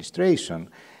DHA administration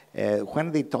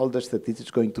when they told us that this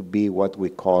is going to be what we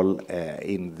call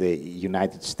in the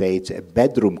United States a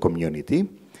bedroom community,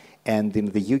 and in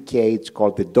the UK it's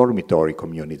called the dormitory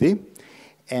community.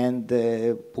 And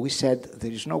we said,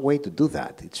 there is no way to do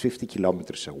that. It's 50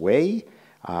 kilometers away.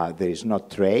 There is no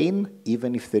train.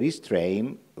 Even if there is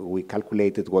train, we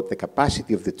calculated what the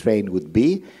capacity of the train would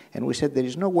be. And we said, there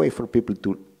is no way for people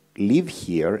to live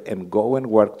here and go and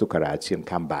work to Karachi and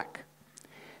come back.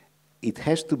 It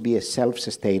has to be a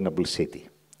self-sustainable city.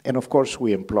 And of course,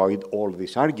 we employed all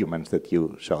these arguments that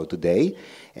you saw today.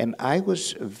 And I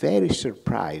was very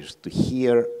surprised to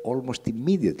hear almost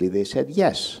immediately they said,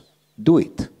 yes, do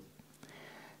it.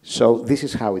 So this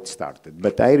is how it started.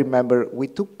 But I remember we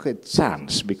took a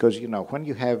chance because, you know, when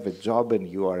you have a job and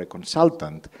you are a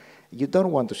consultant, you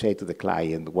don't want to say to the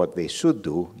client what they should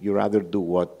do. You rather do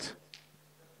what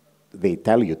they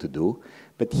tell you to do.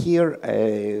 But here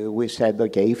we said,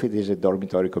 okay, if it is a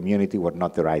dormitory community, we're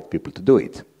not the right people to do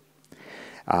it.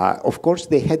 Of course,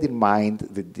 they had in mind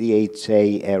the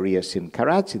DHA areas in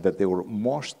Karachi that they were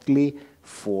mostly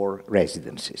for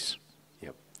residences.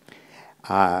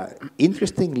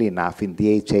 Interestingly enough, in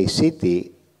DHA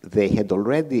City, they had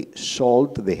already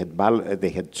sold, they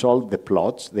had sold the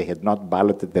plots, they had not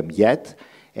balloted them yet,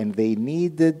 and they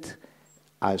needed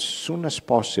as soon as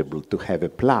possible to have a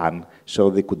plan so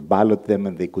they could ballot them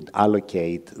and they could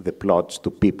allocate the plots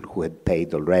to people who had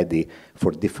paid already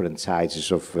for different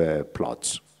sizes of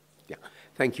plots. Yeah,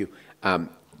 thank you.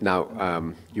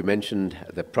 Now, you mentioned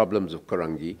the problems of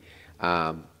Korangi.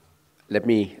 Let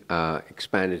me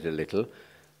expand it a little.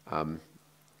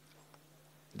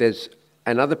 There's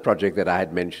another project that I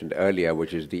had mentioned earlier,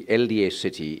 which is the LDA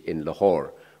city in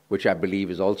Lahore, which I believe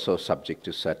is also subject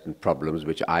to certain problems,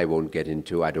 which I won't get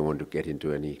into. I don't want to get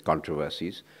into any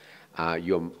controversies.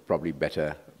 You're probably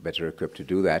better equipped to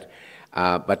do that.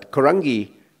 But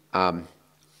Korangi,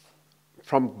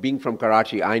 being from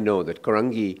Karachi, I know that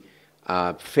Korangi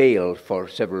failed for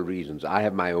several reasons. I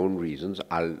have my own reasons.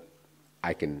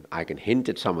 I can hint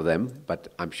at some of them,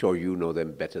 but I'm sure you know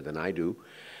them better than I do.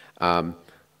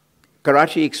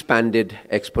 Karachi expanded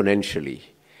exponentially.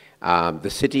 The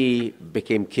city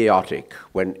became chaotic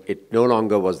when it no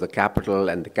longer was the capital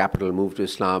and the capital moved to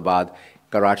Islamabad.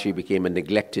 Karachi became a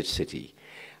neglected city.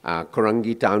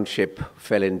 Korangi Township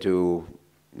fell into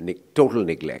total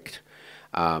neglect.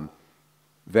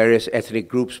 Various ethnic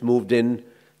groups moved in,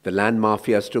 the land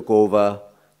mafias took over,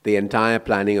 the entire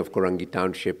planning of Korangi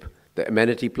Township. The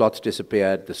amenity plots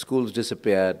disappeared, the schools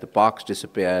disappeared, the parks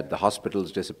disappeared, the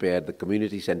hospitals disappeared, the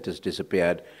community centers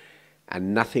disappeared,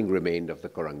 and nothing remained of the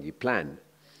Korangi plan.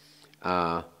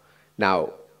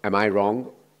 Now, am I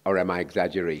wrong or am I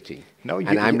exaggerating? No,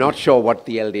 and I'm not sure what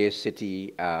the LDA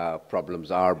city problems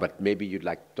are, but maybe you'd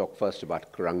like to talk first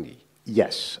about Korangi.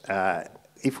 Yes.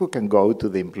 If we can go to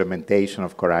the implementation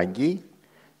of Korangi,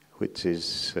 which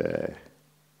is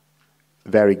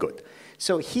very good.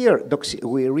 So here,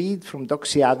 we read from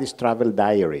Doxiades' travel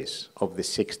diaries of the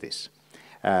 60s.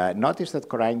 Notice that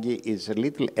Korangi is a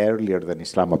little earlier than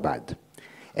Islamabad,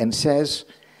 and says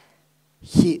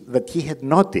that he had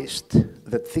noticed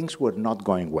that things were not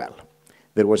going well.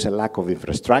 There was a lack of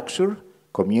infrastructure,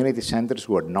 community centers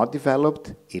were not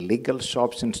developed, illegal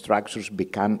shops and structures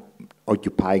began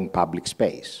occupying public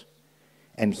space.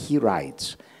 And he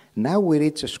writes, now we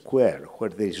reach a square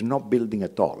where there is no building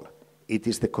at all. It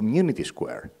is the community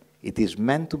square. It is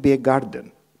meant to be a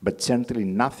garden, but certainly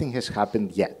nothing has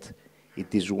happened yet.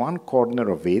 It is one corner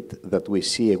of it that we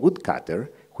see a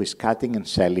woodcutter who is cutting and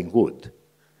selling wood.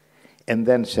 And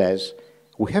then says,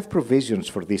 we have provisions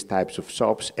for these types of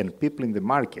shops and people in the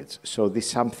markets, so this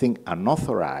is something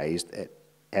unauthorized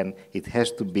and it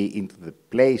has to be into the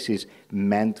places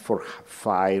meant for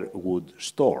firewood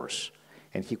stores.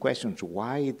 And he questions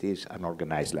why it is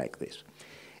unorganized like this.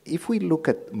 If we look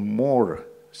at more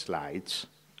slides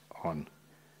on,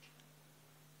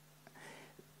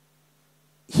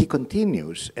 he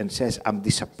continues and says, I'm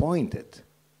disappointed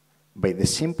by the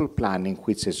simple planning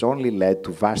which has only led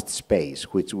to vast space,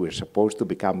 which we're supposed to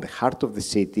become the heart of the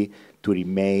city, to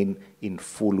remain in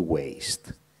full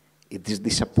waste. It is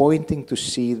disappointing to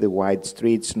see the wide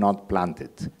streets not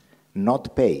planted,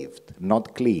 not paved,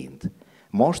 not cleaned.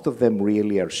 Most of them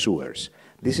really are sewers.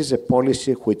 This is a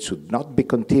policy which should not be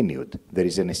continued. There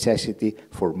is a necessity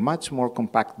for much more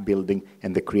compact building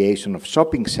and the creation of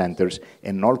shopping centers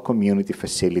and all community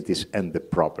facilities and the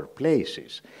proper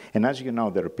places. And as you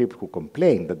know, there are people who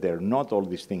complain that there are not all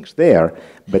these things there,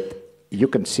 but you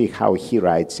can see how he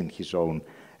writes in his own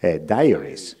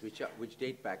diaries. Which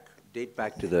date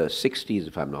back to the 60s,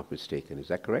 if I'm not mistaken. Is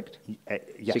that correct?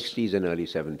 Yes. 60s and early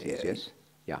 70s, yes?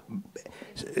 Yeah.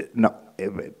 No,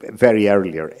 very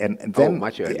earlier. And then,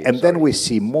 much earlier, and then we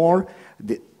see more.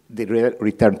 They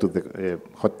return to the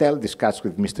hotel, discuss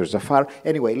with Mr. Zafar.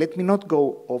 Anyway, let me not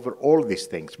go over all these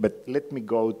things, but let me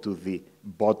go to the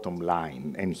bottom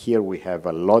line. And here we have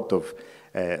a lot of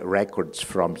records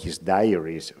from his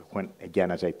diaries. When,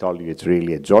 again, as I told you, it's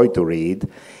really a joy to read.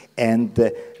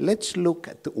 And let's look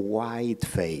at why it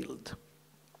failed.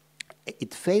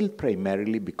 It failed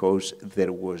primarily because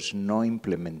there was no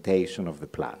implementation of the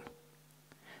plan.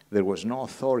 There was no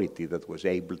authority that was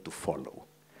able to follow.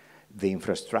 The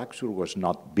infrastructure was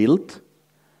not built.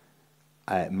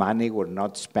 Money were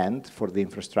not spent for the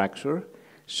infrastructure.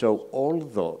 So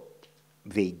although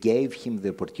they gave him the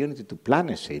opportunity to plan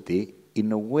a city,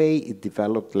 in a way it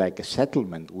developed like a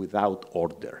settlement without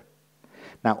order.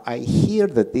 Now, I hear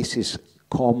that this is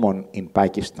common in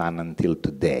Pakistan until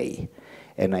today.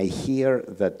 And I hear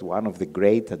that one of the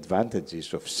great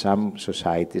advantages of some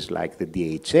societies like the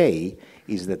DHA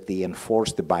is that they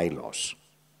enforce the bylaws.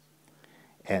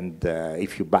 And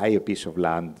if you buy a piece of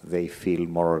land, they feel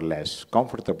more or less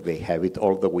comfortable they have it,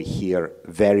 although we hear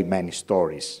very many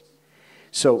stories.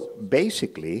 So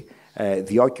basically,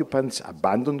 the occupants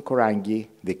abandoned Korangi,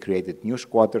 they created new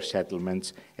squatter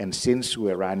settlements, and since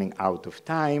we're running out of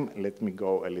time, let me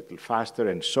go a little faster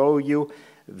and show you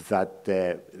that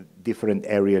different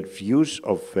aerial views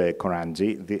of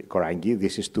Korangi.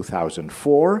 This is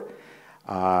 2004.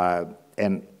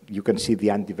 And you can see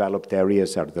the undeveloped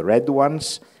areas are the red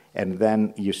ones. And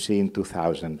then you see in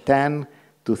 2010,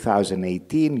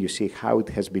 2018, you see how it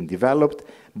has been developed.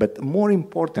 But more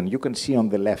important, you can see on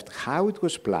the left how it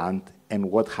was planned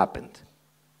and what happened.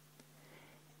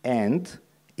 And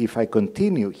if I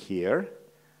continue here,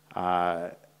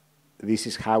 this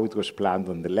is how it was planned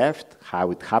on the left,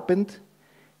 how it happened.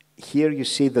 Here you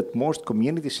see that most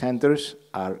community centers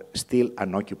are still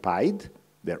unoccupied.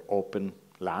 They're open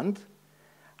land.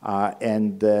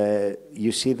 And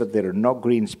you see that there are no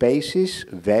green spaces,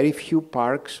 very few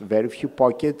parks, very few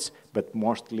pockets, but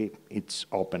mostly it's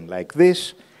open like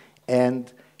this.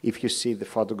 And if you see the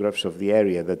photographs of the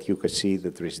area, that you can see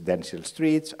that residential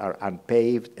streets are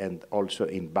unpaved and also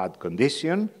in bad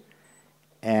condition.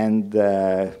 And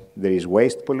there is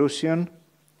waste pollution.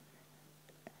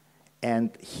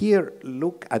 And here,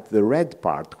 look at the red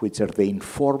part, which are the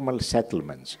informal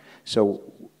settlements. So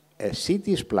a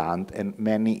city is planned and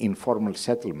many informal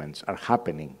settlements are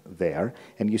happening there.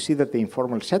 And you see that the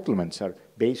informal settlements are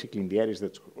basically in the areas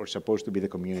that are supposed to be the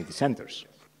community centers.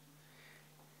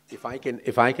 If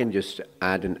I can just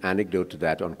add an anecdote to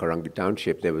that, on Korangi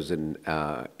Township, there was an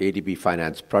ADB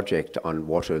finance project on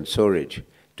water and sewerage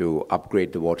to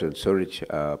upgrade the water and sewerage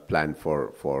plan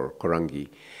for Korangi.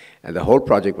 And the whole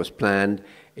project was planned,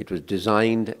 it was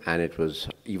designed, and it was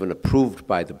even approved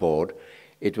by the board.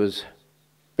 It was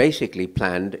basically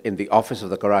planned in the office of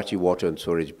the Karachi Water and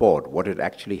Sewerage Board. What had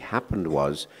actually happened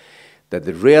was that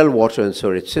the real water and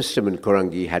sewerage system in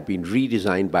Korangi had been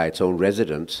redesigned by its own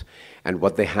residents, and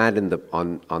what they had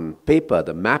on paper,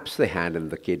 the maps they had in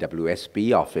the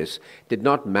KWSB office, did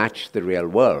not match the real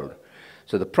world.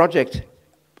 So the project,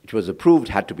 which was approved,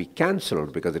 had to be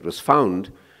cancelled because it was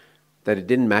found that it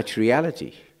didn't match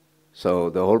reality.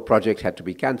 So the whole project had to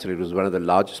be cancelled. It was one of the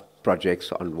largest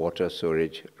projects on water,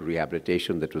 sewerage,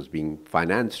 rehabilitation that was being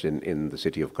financed in the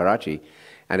city of Karachi,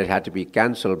 and it had to be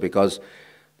cancelled because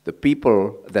the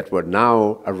people that were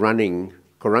now running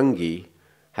Korangi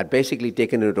had basically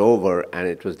taken it over,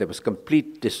 and there was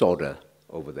complete disorder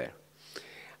over there.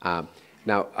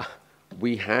 Now,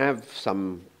 we have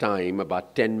some time,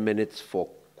 about 10 minutes for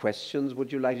questions.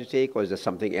 Would you like to take, or is there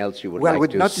something else you would like to say? Well,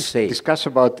 we'd not discuss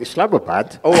about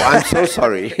Islamabad. Oh, I'm so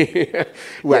sorry.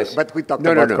 Well, yes. but we talked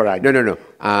about Korangi.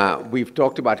 No. We've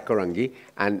talked about Korangi,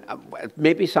 and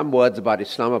maybe some words about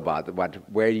Islamabad, about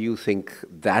where you think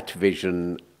that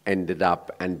vision ended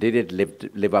up, and did it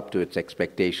live up to its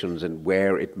expectations, and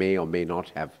where it may or may not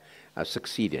have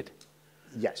succeeded?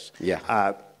 Yes.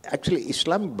 Yeah. Actually,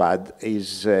 Islamabad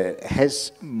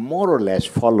has more or less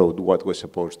followed what was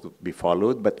supposed to be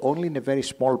followed, but only in a very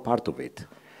small part of it.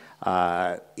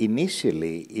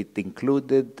 Initially, it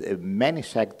included many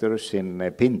sectors in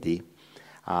Pindi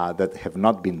that have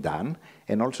not been done,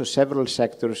 and also several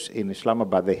sectors in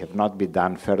Islamabad that have not been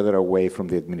done further away from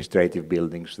the administrative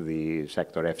buildings, the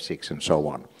sector F6 and so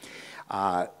on.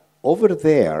 Over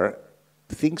there,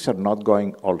 things are not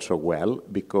going also well,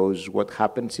 because what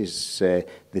happens is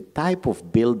the type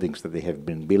of buildings that they have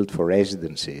been built for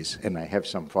residences, and I have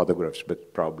some photographs,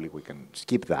 but probably we can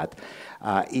skip that,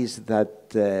 is that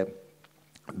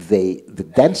the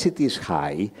density is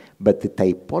high, but the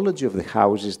typology of the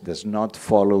houses does not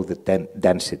follow the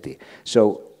density.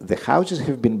 So the houses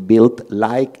have been built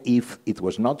like if it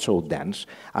was not so dense.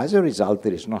 As a result,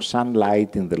 there is no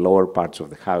sunlight in the lower parts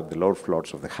of the house, the lower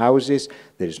floors of the houses.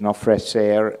 There is no fresh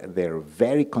air. They're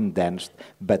very condensed,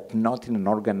 but not in an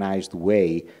organized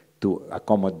way to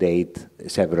accommodate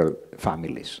several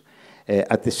families.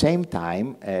 At the same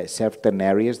time, certain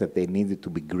areas that they needed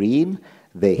to be green,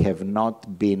 they have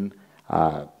not been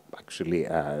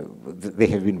they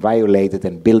have been violated,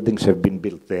 and buildings have been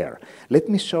built there. Let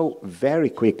me show very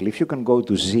quickly, if you can go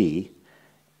to Z,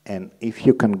 and if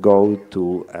you can go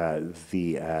to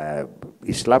the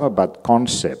Islamabad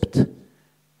concept,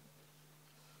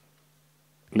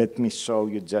 let me show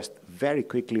you just very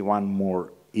quickly one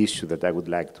more issue that I would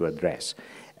like to address.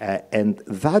 And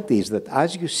that is that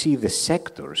as you see the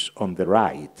sectors on the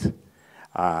right,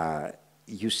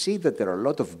 you see that there are a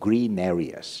lot of green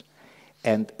areas.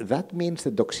 And that means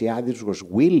that Doxiades was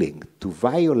willing to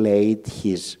violate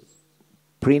his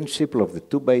principle of the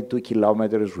 2 by 2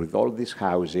 kilometers with all these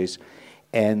houses,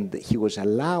 and he was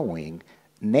allowing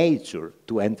nature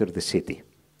to enter the city,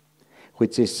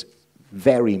 which is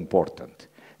very important.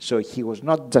 So he was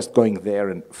not just going there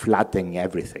and flattening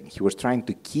everything. He was trying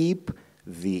to keep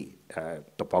the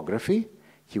topography.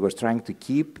 He was trying to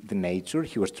keep the nature.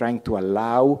 He was trying to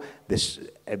allow this,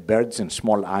 birds and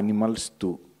small animals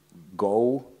to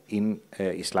go in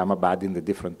Islamabad, in the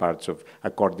different parts of,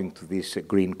 according to these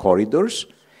green corridors.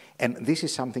 And this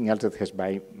is something else that has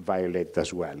been violated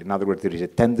as well. In other words, there is a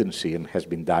tendency, and has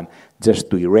been done,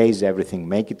 just to erase everything,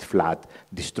 make it flat,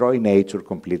 destroy nature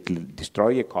completely,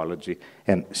 destroy ecology,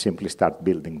 and simply start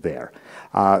building there.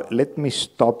 Let me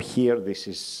stop here. This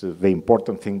is the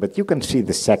important thing, but you can see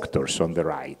the sectors on the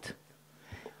right.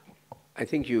 I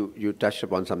think you touched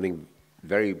upon something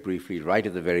very briefly right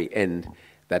at the very end,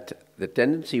 that the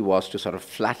tendency was to sort of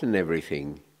flatten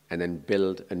everything and then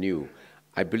build anew.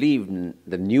 I believe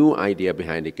the new idea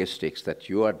behind Ekistics that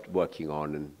you are working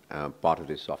on and part of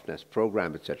this softness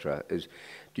program, etc., is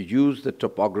to use the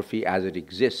topography as it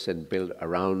exists and build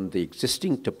around the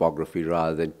existing topography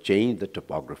rather than change the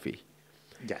topography.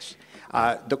 Yes.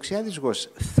 Doxiades was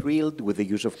thrilled with the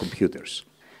use of computers.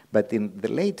 But in the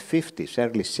late 50s,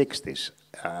 early 60s,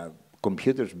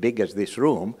 computers big as this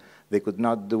room, they could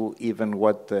not do even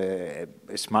what a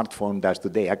smartphone does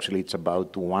today. Actually, it's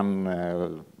about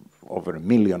over 1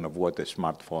 million of what a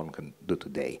smartphone can do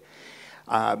today.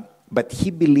 But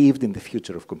he believed in the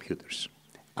future of computers.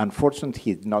 Unfortunately,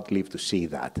 he did not live to see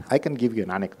that. I can give you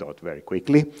an anecdote very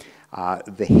quickly.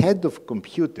 The head of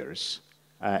computers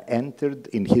entered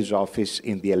in his office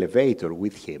in the elevator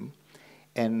with him,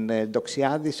 and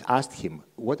Doxiades asked him,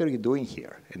 "What are you doing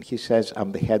here?" And he says,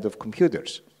 "I'm the head of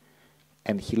computers."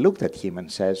 And he looked at him and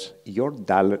says, "Your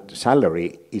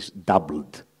salary is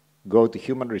doubled. Go to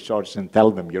human resources and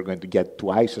tell them you're going to get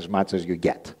twice as much as you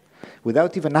get,"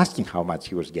 without even asking how much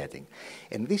he was getting.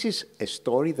 And this is a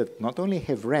story that not only I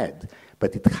have read,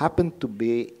 but it happened to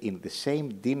be in the same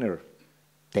dinner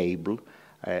table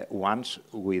once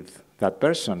with that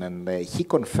person, and he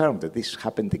confirmed that this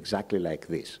happened exactly like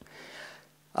this.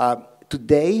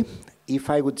 Today, if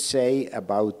I would say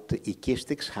about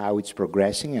Ekistics, how it's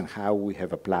progressing and how we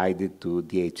have applied it to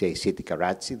DHA City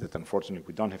Karachi, that unfortunately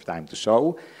we don't have time to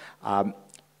show,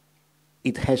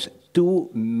 it has two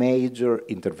major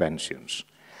interventions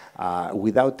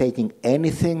without taking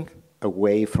anything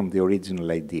away from the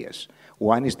original ideas.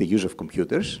 One is the use of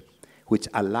computers, which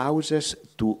allows us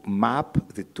to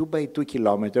map the 2x2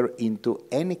 kilometer into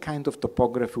any kind of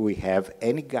topography we have,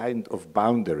 any kind of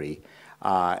boundary,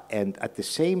 and at the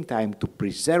same time to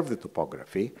preserve the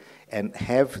topography and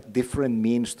have different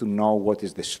means to know what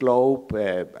is the slope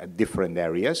at different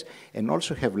areas, and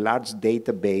also have large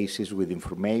databases with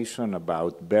information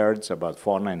about birds, about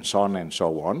fauna and so on and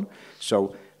so on.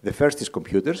 So the first is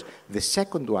computers. The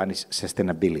second one is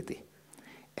sustainability,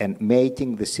 and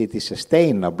making the city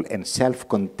sustainable and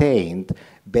self-contained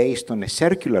based on a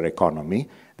circular economy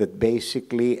that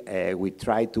basically we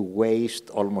try to waste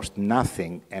almost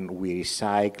nothing, and we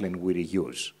recycle and we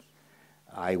reuse.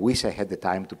 I wish I had the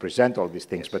time to present all these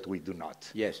things, but we do not.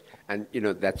 Yes, and you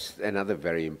know, that's another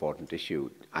very important issue.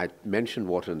 I mentioned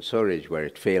water and sewerage where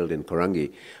it failed in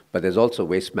Korangi, but there's also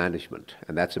waste management,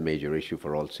 and that's a major issue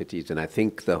for all cities. And I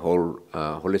think the whole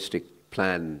holistic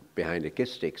plan behind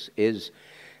Ekistics is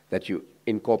that you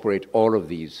incorporate all of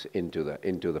these into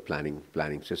the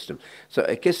planning system. So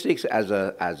Ekistics as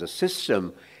a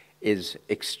system is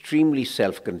extremely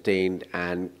self-contained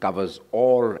and covers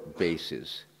all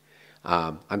bases.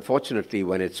 Unfortunately,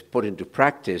 when it's put into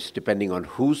practice, depending on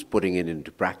who's putting it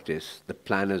into practice, the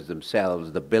planners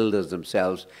themselves, the builders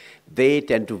themselves, they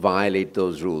tend to violate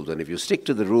those rules. And if you stick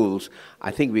to the rules,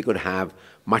 I think we could have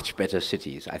much better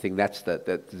cities. I think that's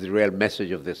the real message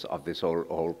of this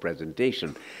whole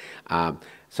presentation.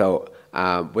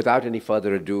 Without any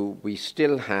further ado, we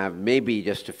still have maybe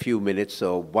just a few minutes,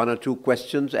 so 1 or 2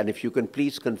 questions, and if you can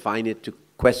please confine it to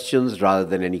questions rather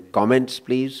than any comments,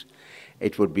 please.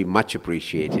 It would be much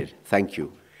appreciated. Thank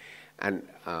you. And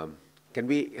can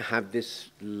we have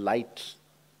this light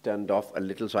turned off a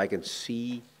little so I can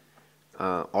see,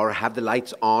 or have the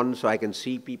lights on so I can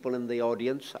see people in the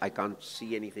audience? I can't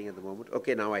see anything at the moment.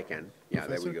 Okay, now I can. Yeah,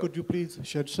 Professor, there we go. could you please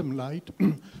shed some light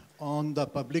on the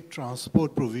public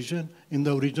transport provision in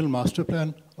the original master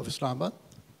plan of Islamabad?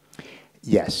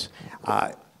 Yes.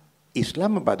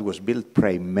 Islamabad was built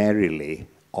primarily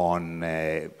on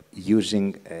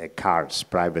using cars,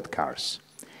 private cars.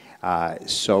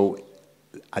 So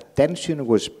attention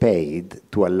was paid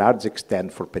to a large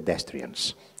extent for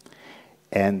pedestrians.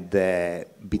 And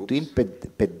between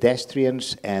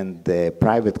pedestrians and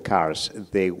private cars,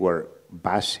 they were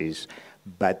buses,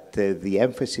 but the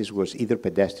emphasis was either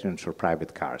pedestrians or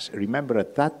private cars. Remember,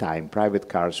 at that time, private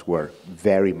cars were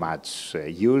very much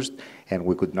used, and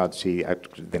we could not see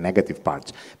the negative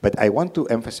parts. But I want to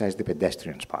emphasize the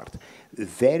pedestrians part.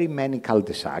 Very many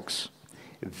cul-de-sacs,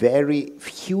 very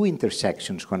few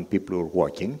intersections when people were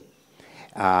walking,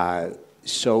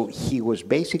 So he was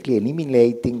basically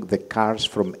eliminating the cars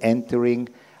from entering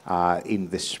in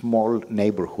the small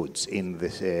neighborhoods, in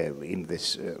this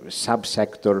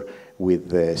subsector with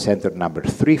the center number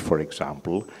 3, for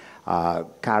example.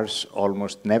 Cars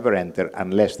almost never enter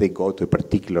unless they go to a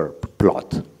particular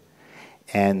plot.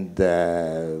 And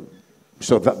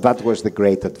so that was the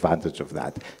great advantage of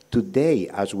that. Today,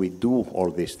 as we do all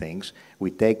these things,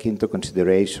 we take into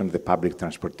consideration the public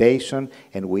transportation,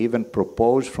 and we even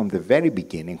propose from the very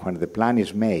beginning, when the plan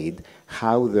is made,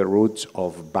 how the routes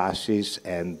of buses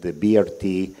and the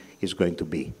BRT is going to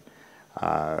be.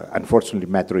 Unfortunately,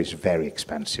 metro is very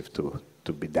expensive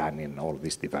to be done in all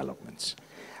these developments.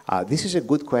 This is a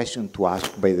good question to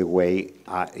ask, by the way,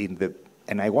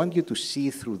 and I want you to see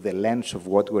through the lens of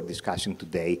what we're discussing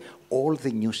today, all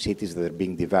the new cities that are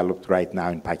being developed right now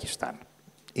in Pakistan,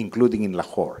 including in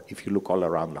Lahore. If you look all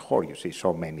around Lahore, you see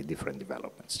so many different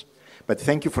developments. But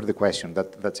thank you for the question.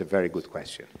 That's a very good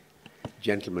question.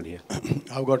 Gentleman here.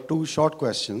 I've got two short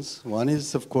questions. One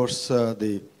is, of course,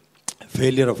 the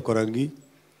failure of Korangi,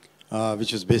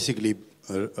 which is basically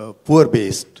a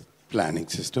poor-based planning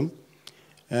system,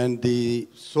 and the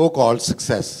so-called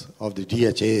success of the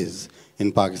DHAs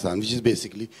in Pakistan, which is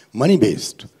basically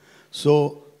money-based.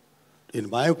 So, in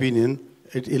my opinion,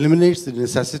 it eliminates the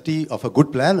necessity of a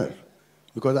good planner,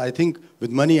 because I think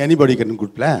with money, anybody can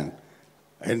good plan,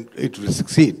 and it will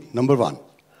succeed, number one.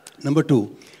 Number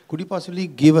two, could you possibly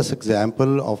give us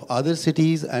example of other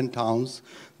cities and towns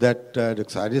that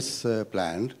Doxiades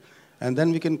planned, and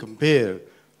then we can compare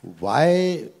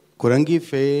why Korangi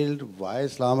failed, why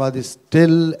Islamabad is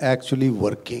still actually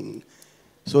working,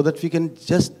 so that we can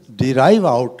just derive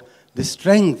out the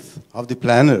strength of the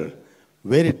planner,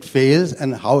 where it fails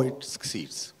and how it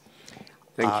succeeds.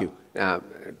 Thank you.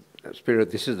 Spiro,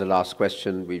 this is the last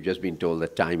question. We've just been told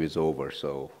that time is over,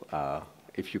 so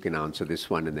if you can answer this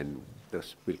one, and then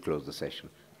we'll close the session.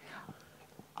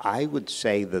 I would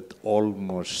say that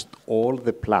almost all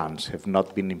the plans have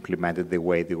not been implemented the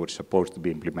way they were supposed to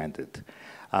be implemented.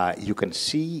 You can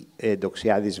see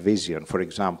Doxiades' vision. For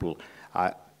example,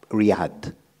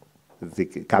 Riyadh, the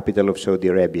capital of Saudi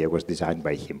Arabia, was designed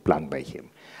by him, planned by him.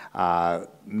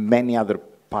 Many other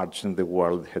parts in the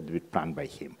world had been planned by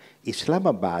him.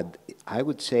 Islamabad, I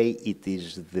would say it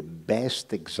is the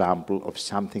best example of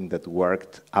something that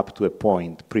worked up to a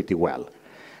point pretty well.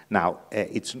 Now,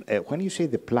 when you say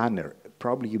the planner,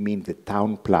 probably you mean the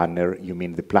town planner, you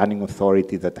mean the planning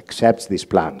authority that accepts these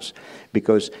plans,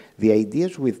 because the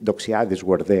ideas with Doxiades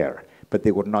were there, but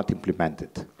they were not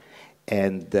implemented.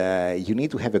 And you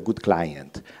need to have a good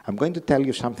client. I'm going to tell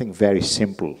you something very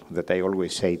simple that I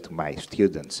always say to my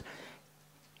students.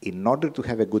 In order to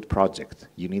have a good project,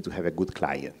 you need to have a good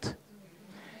client.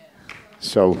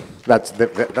 So that's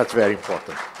very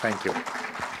important. Thank you.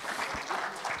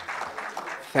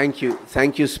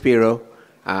 Thank you, Spiro,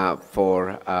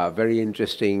 for a very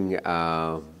interesting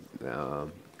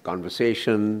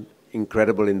conversation,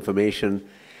 incredible information.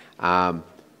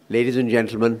 Ladies and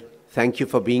gentlemen, thank you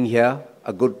for being here.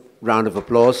 A good round of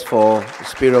applause for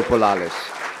Spiro Pollalis.